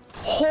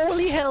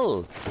 Holy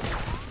hell.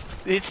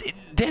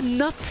 They're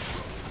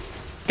nuts.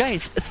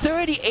 Guys,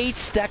 38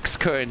 stacks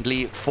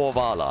currently for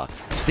Vala.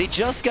 They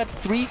just got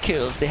 3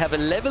 kills, they have a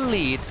level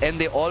lead, and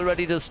they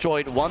already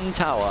destroyed 1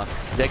 tower.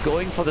 They're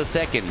going for the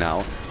second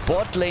now.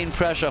 Bot lane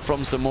pressure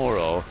from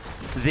Samuro.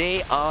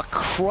 They are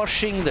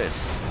crushing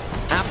this.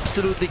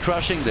 Absolutely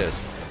crushing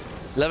this.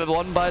 Level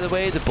 1, by the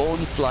way, the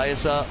Bone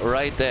Slicer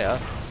right there.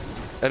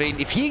 I mean,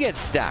 if he gets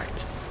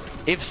stacked,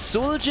 if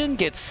Suljin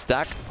gets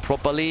stacked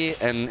properly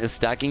and is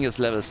stacking his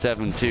level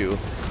 7 too,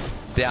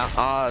 there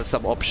are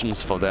some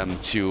options for them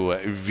to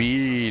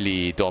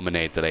really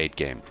dominate the late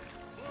game.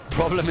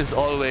 Problem is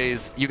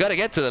always, you gotta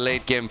get to the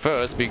late game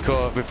first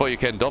before you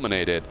can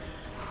dominate it.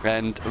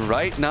 And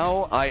right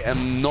now, I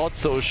am not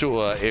so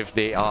sure if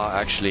they are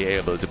actually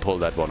able to pull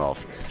that one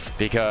off.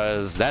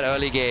 Because that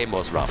early game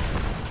was rough.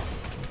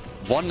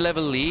 1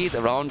 level lead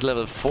around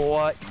level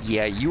 4.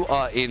 Yeah, you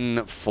are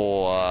in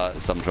for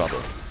some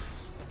trouble.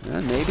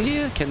 And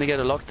maybe, can they get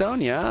a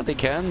lockdown? Yeah, they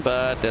can,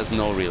 but there's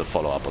no real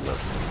follow-up on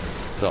this.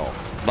 So,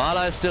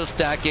 Vala is still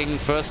stacking,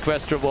 first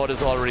quest reward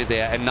is already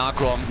there, and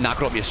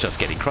Nakrom is just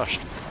getting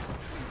crushed.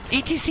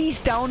 ETC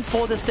is down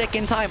for the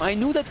second time. I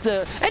knew that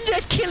and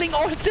they're killing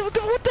all...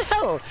 What the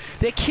hell?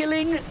 They're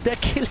killing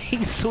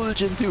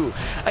Suljin too.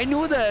 I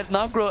knew that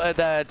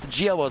that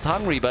Gia was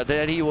hungry, but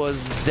that he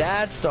was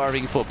that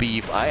starving for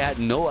beef, I had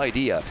no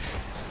idea.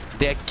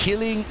 They're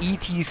killing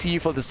ETC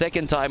for the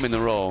second time in a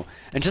row.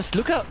 And just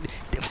look out,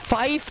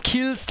 5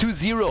 kills to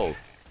 0.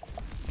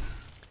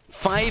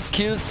 5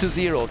 kills to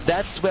 0.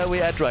 That's where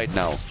we're at right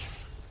now.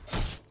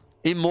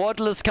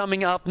 Immortal is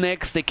coming up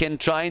next. They can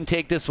try and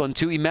take this one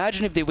too.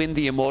 Imagine if they win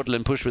the Immortal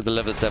and push with the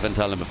level 7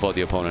 talent before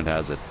the opponent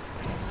has it.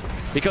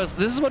 Because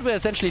this is what we're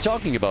essentially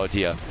talking about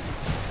here.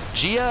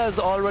 Gia is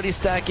already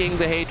stacking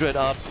the Hatred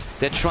up.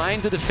 They're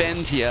trying to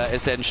defend here,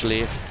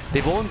 essentially. They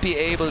won't be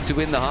able to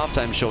win the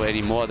halftime show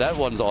anymore. That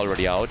one's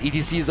already out.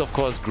 ETC is, of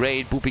course,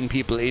 great, booping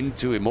people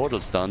into Immortal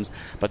stuns.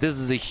 But this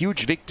is a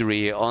huge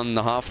victory on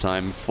the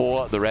halftime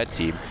for the red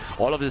team.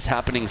 All of this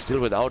happening still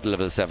without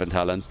level 7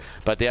 talents.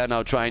 But they are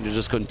now trying to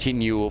just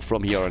continue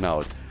from here on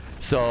out.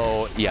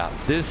 So, yeah,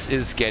 this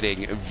is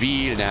getting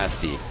real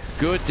nasty.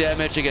 Good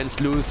damage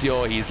against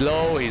Lucio. He's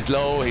low, he's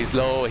low, he's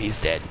low, he's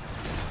dead.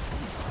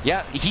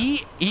 Yeah,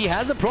 he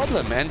has a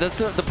problem, and that's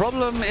the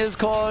problem is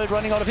called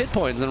running out of hit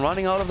points and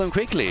running out of them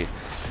quickly.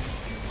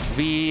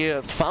 We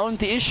found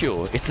the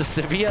issue. It's a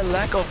severe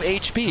lack of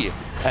HP,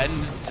 and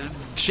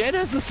Chen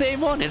has the same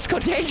one. It's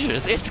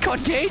contagious. It's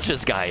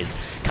contagious, guys.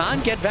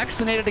 Can't get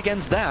vaccinated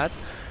against that.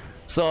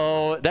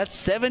 So that's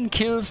 7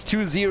 kills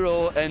to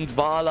 0, and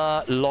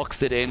Vala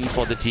locks it in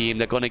for the team.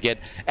 They're gonna get,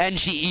 and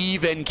she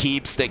even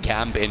keeps the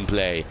camp in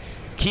play.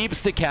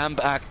 Keeps the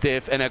camp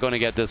active, and they're gonna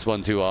get this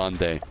one too, aren't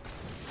they?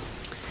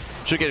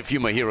 Should get a few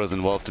more heroes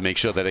involved to make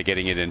sure that they're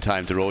getting it in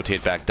time to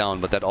rotate back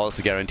down, but that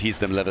also guarantees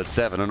them level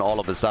 7, and all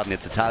of a sudden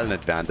it's a talent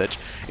advantage.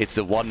 It's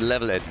a 1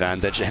 level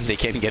advantage, and they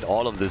can get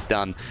all of this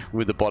done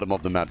with the bottom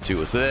of the map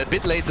too. So they're a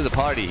bit late to the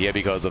party here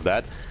because of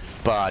that,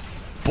 but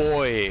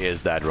boy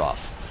is that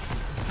rough.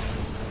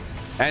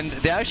 And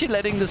they're actually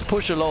letting this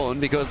push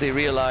alone because they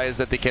realize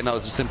that they can now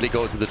simply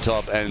go to the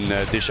top and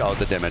dish out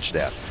the damage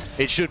there.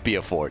 It should be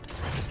a fort.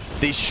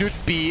 They should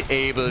be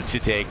able to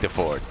take the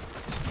fort.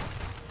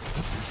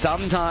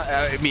 Sometimes,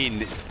 I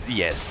mean,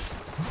 yes.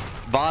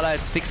 Vala at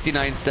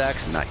 69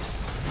 stacks, nice.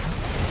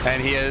 And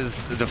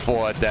here's the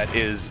fort that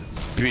is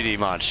pretty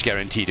much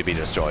guaranteed to be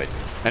destroyed.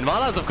 And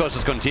Vala's, of course,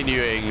 is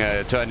continuing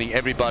turning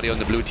everybody on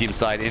the blue team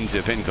side into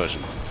a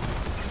pincushion.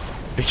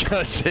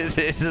 Because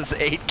this is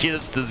 8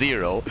 kills to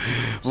 0.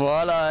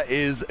 Vala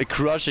is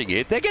crushing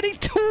it. They're getting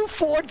 2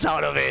 forts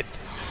out of it.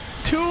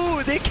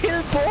 2! They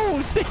kill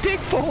both! They take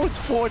both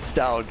forts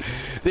down.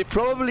 They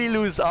probably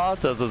lose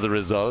Arthas as a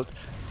result.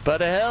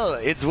 But hell,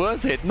 it's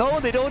worth it. No,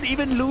 they don't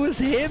even lose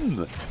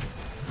him.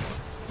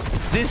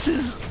 This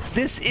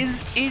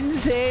is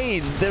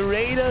insane. The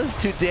Raiders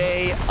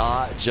today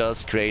are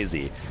just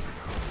crazy.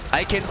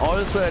 I can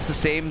also at the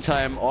same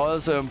time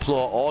also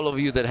implore all of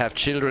you that have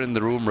children in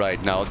the room right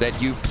now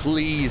that you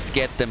please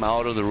get them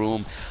out of the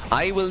room.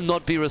 I will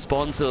not be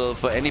responsible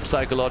for any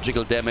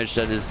psychological damage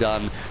that is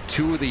done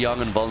to the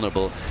young and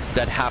vulnerable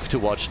that have to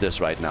watch this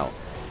right now.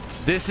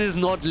 This is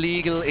not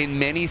legal in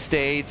many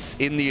states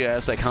in the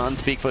US. I can't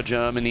speak for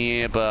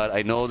Germany, but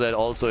I know that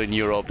also in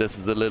Europe this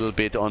is a little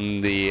bit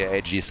on the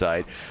edgy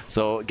side.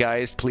 So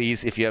guys,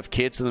 please, if you have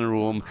kids in the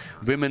room,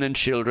 women and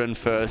children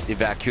first,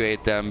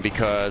 evacuate them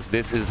because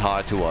this is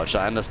hard to watch.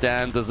 I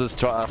understand this is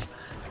tough,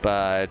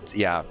 but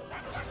yeah.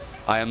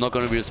 I am not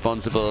going to be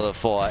responsible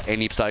for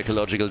any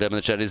psychological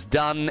damage that is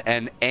done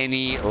and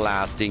any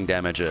lasting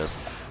damages.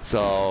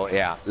 So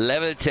yeah,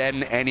 level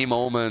 10 any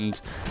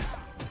moment.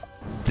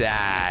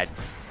 That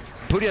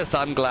put your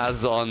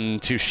sunglasses on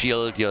to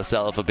shield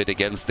yourself a bit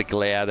against the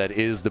glare that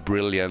is the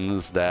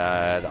brilliance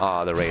that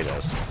are the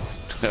Raiders.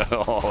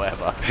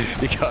 However,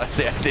 because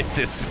yeah, this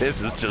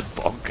is just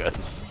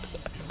bonkers.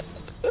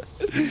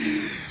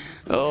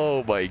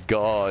 Oh my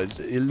god.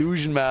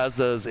 Illusion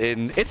Masters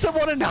in... It's a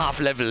 1.5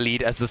 level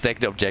lead as the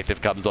second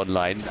objective comes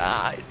online.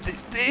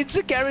 It's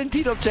a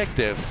guaranteed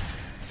objective.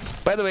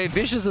 By the way,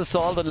 Vicious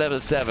Assault on level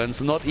 7,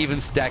 so not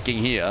even stacking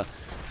here.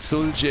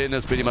 Suljin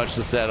has pretty much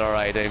just said,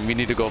 alright, we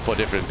need to go for a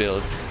different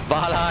build.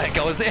 Vala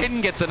goes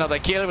in, gets another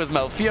kill with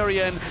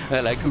Malfurion.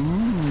 They're like,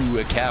 ooh,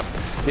 a camp.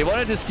 They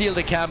wanted to steal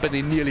the camp and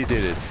they nearly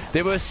did it.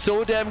 They were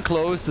so damn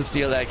close to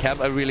steal that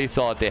camp, I really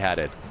thought they had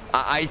it.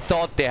 I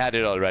thought they had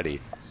it already.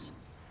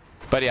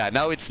 But yeah,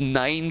 now it's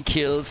 9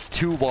 kills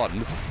to 1.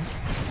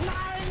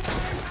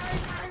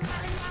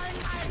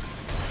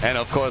 And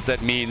of course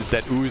that means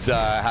that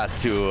Uza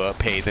has to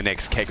pay the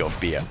next keg of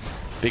beer.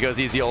 Because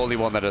he's the only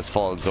one that has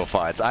fallen so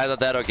far. It's either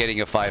that or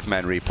getting a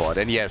 5-man report.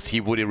 And yes,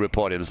 he would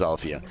report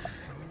himself here.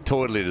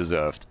 Totally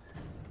deserved.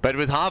 But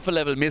with half a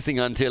level missing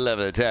until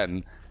level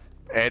 10,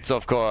 it's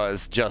of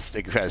course just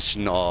a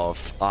question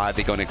of, are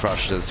they going to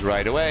crush this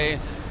right away?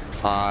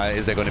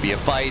 Is there going to be a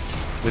fight?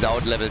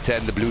 Without level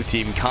 10, the blue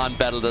team can't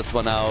battle this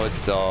one out.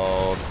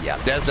 So yeah,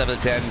 there's level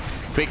 10.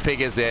 Quick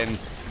pick is in.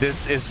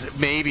 This is,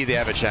 maybe they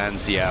have a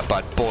chance here,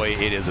 but boy,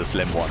 it is a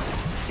slim one.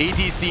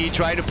 ETC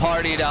trying to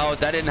party it out.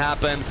 That didn't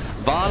happen.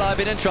 Vala a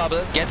bit in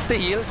trouble. Gets the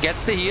heal,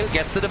 gets the heal,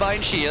 gets the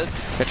Divine Shield.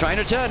 They're trying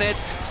to turn it.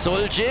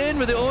 Suljin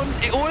with the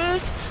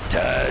ult.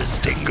 Does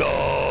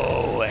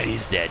Dingo. And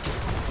he's dead.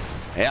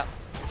 Yeah.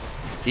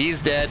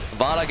 He's dead.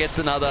 Vala gets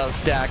another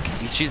stack.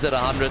 She's at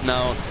 100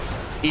 now.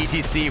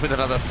 ETC with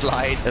another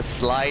slide. A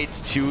slide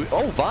to...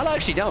 Oh, Vala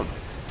actually down.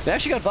 They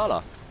actually got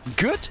Vala.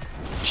 Good.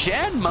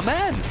 Chen, my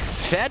man.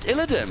 Fat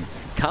Illidim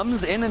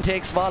comes in and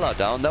takes Vala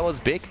down. That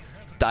was big.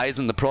 Dies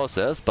in the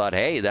process, but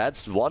hey,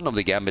 that's one of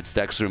the Gambit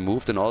stacks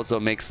removed and also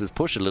makes this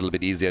push a little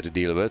bit easier to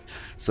deal with.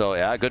 So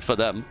yeah, good for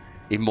them.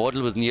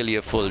 Immortal with nearly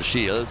a full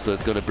shield, so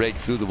it's going to break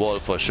through the wall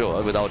for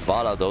sure. Without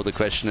Vala though, the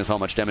question is how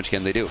much damage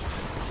can they do?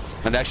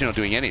 And they're actually not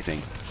doing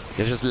anything.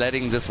 They're just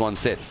letting this one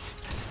sit.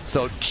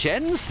 So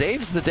Chen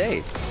saves the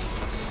day.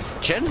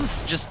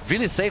 Chen's just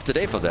really saved the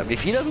day for them.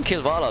 If he doesn't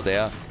kill Vala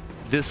there,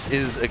 this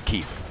is a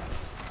keep.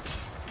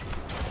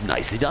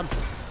 Nicely done.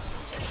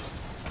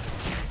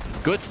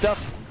 Good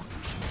stuff.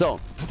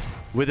 So,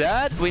 with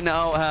that, we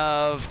now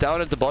have,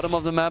 down at the bottom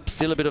of the map,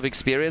 still a bit of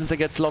experience that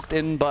gets locked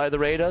in by the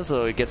Raiders,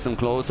 so it gets them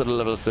closer to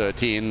level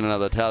 13,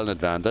 another talent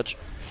advantage.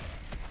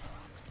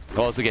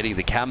 Also getting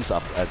the camps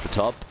up at the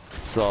top,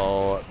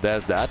 so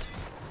there's that.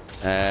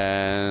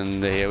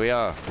 And here we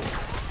are.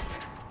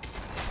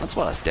 That's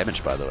what has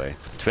damage, by the way.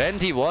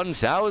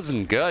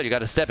 21,000, girl, you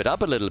gotta step it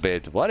up a little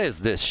bit. What is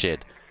this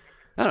shit?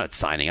 I'm not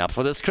signing up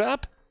for this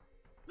crap.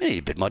 We need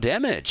a bit more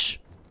damage.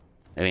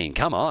 I mean,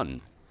 come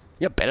on.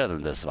 You're better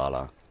than this,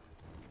 Vala.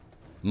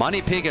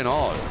 Money pig and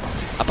all.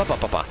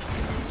 Up.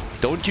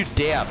 Don't you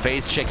dare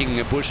face checking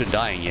a bush and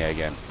dying here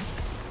again.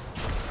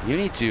 You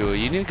need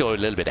to go a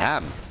little bit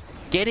ham.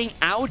 Getting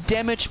out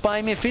damaged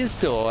by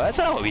Mephisto. That's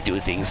not how we do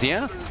things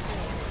here.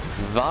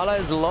 Vala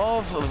is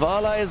love,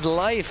 Vala is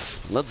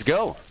life. Let's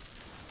go.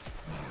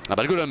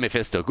 But good on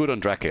Mephisto, good on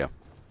Drac here.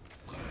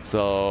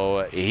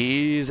 So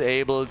he's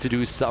able to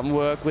do some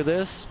work with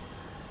this.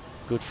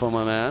 Good for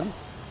my man.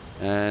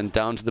 And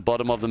down to the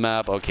bottom of the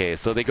map. Okay,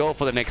 so they go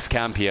for the next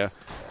camp here.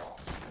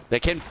 They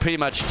can pretty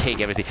much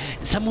take everything.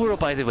 Samuro,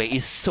 by the way,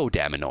 is so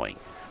damn annoying.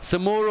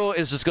 Samuro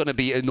is just going to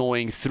be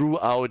annoying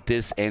throughout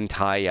this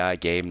entire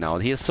game now.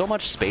 He has so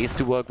much space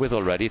to work with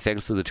already,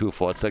 thanks to the 2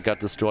 forts that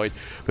got destroyed.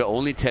 We're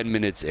only 10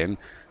 minutes in.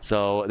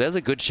 So there's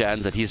a good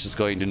chance that he's just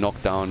going to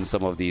knock down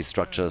some of these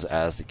structures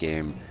as the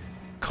game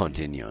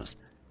continues.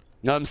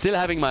 Now, I'm still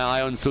having my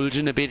eye on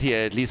Suljin a bit here.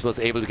 At least was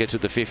able to get to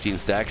the 15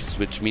 stacks,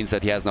 which means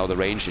that he has now the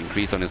range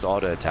increase on his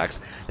auto attacks.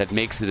 That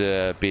makes it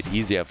a bit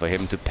easier for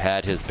him to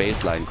pad his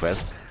baseline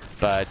quest.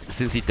 But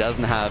since he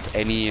doesn't have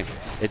any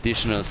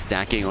additional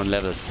stacking on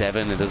level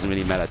 7, it doesn't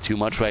really matter too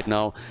much right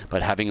now.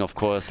 But having, of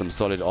course, some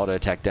solid auto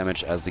attack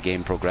damage as the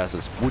game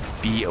progresses would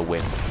be a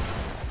win.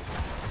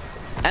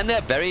 And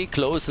they're very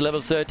close to level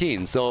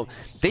 13, so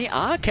they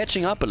are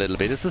catching up a little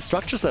bit. It's the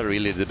structures that are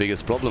really the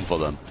biggest problem for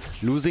them.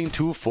 Losing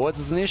 2 forts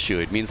is an issue.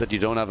 It means that you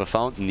don't have a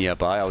fountain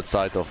nearby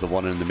outside of the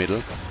one in the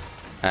middle.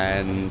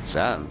 And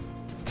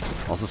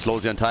also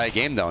slows your entire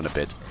game down a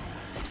bit.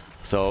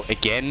 So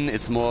again,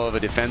 it's more of a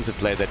defensive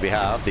play that we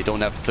have. They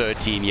don't have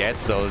 13 yet,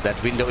 so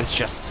that window is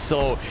just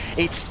so...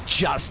 It's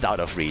just out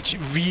of reach.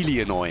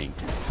 Really annoying.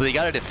 So they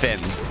gotta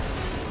defend.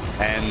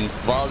 And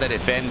while they're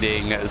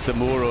defending,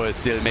 Samuro is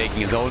still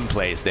making his own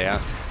plays there,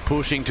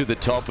 pushing to the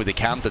top with the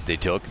camp that they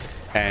took,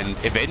 and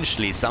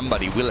eventually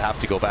somebody will have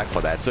to go back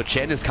for that. So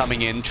Chen is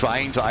coming in,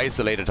 trying to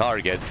isolate a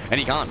target, and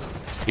he can't.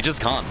 He just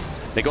can't.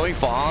 They're going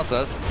for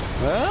Arthur's.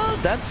 Well,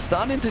 that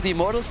stun into the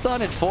Immortal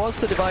Stun, it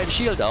forced the Divine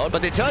Shield out,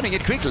 but they're turning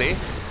it quickly.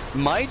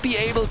 Might be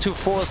able to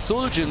force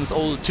Suljin's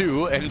ult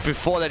too, and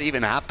before that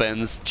even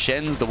happens,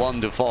 Chen's the one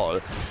to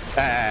fall.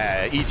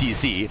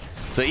 ETC.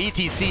 So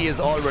ETC is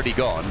already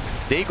gone.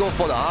 They go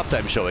for the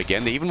halftime show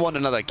again. They even want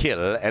another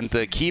kill, and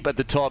the keep at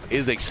the top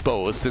is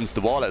exposed since the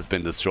wall has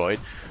been destroyed.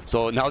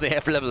 So now they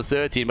have level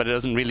 13, but it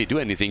doesn't really do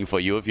anything for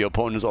you if your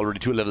opponent is already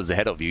 2 levels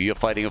ahead of you. You're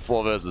fighting a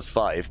 4 versus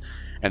 5,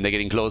 and they're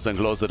getting closer and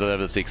closer to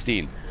level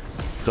 16.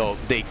 So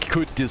they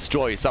could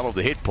destroy some of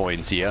the hit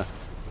points here,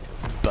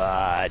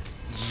 but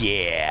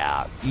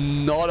yeah,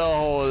 not a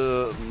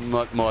whole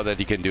lot more that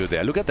you can do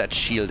there. Look at that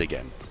shield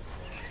again.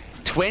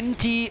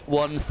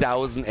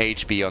 21,000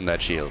 HP on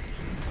that shield.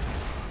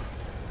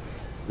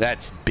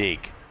 That's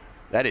big.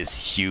 That is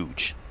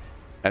huge.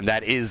 And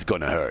that is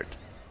gonna hurt.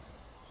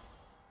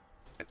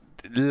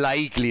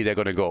 Likely they're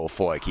gonna go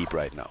for a keep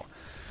right now.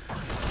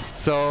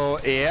 So,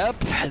 yep,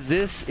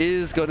 this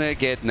is gonna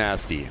get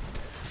nasty.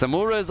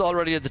 Samura is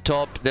already at the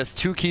top. There's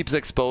 2 keeps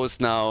exposed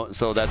now,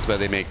 so that's where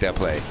they make their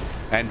play.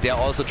 And they're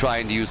also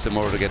trying to use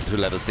Samura to get to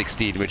level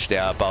 16, which they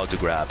are about to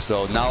grab.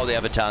 So now they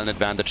have a talent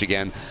advantage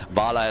again.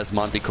 Vala has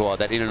Manticore.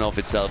 That in and of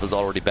itself is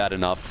already bad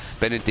enough.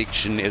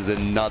 Benediction is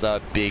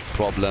another big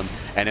problem.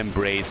 And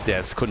Embrace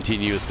Death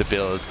continues the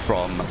build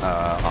from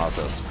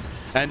Arthas.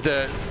 And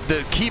the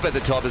keep at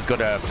the top is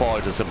gonna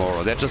fall to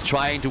Samuro. They're just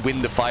trying to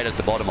win the fight at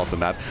the bottom of the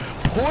map.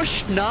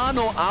 Pushed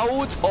Nano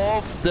out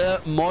of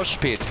the mosh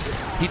pit.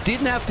 He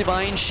didn't have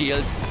Divine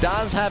Shield,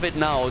 does have it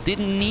now,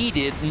 didn't need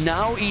it.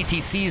 Now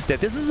ETC's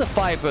that. This is a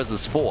 5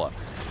 versus 4.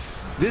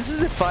 This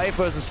is a 5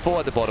 versus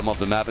 4 at the bottom of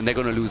the map, and they're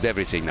gonna lose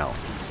everything now.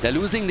 They're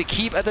losing the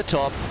keep at the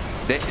top.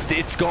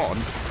 It's gone.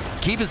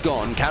 Keep is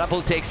gone.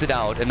 Catapult takes it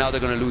out, and now they're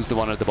gonna lose the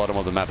one at the bottom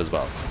of the map as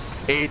well.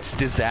 It's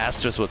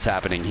disastrous what's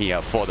happening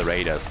here for the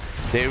Raiders.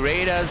 The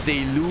Raiders,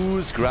 they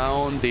lose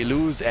ground, they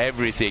lose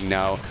everything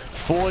now.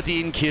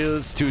 14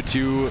 kills to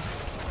 2.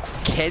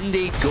 Can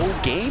they go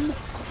game?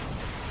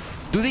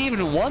 Do they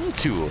even want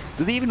to?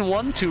 Do they even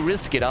want to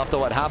risk it after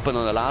what happened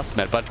on the last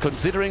map? But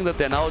considering that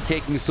they're now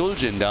taking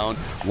Suljin down,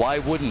 why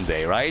wouldn't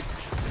they, right?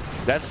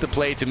 That's the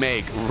play to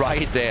make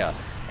right there.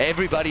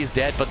 Everybody's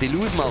dead, but they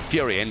lose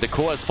Malfury, and the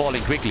core is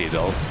falling quickly,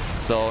 though.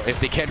 So if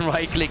they can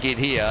right-click it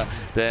here,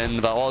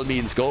 then by all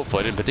means go for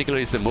it. And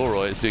particularly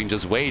Samuro is doing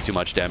just way too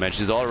much damage.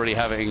 He's already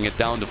having it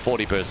down to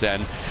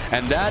 40%.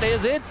 And that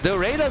is it. The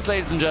Raiders,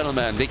 ladies and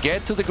gentlemen, they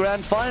get to the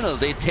grand final.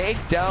 They take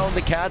down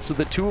the Cats with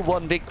a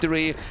 2-1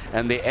 victory,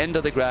 and they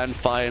enter the grand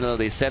final.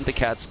 They sent the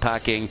Cats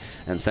packing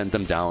and sent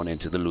them down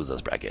into the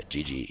losers bracket.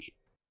 GG.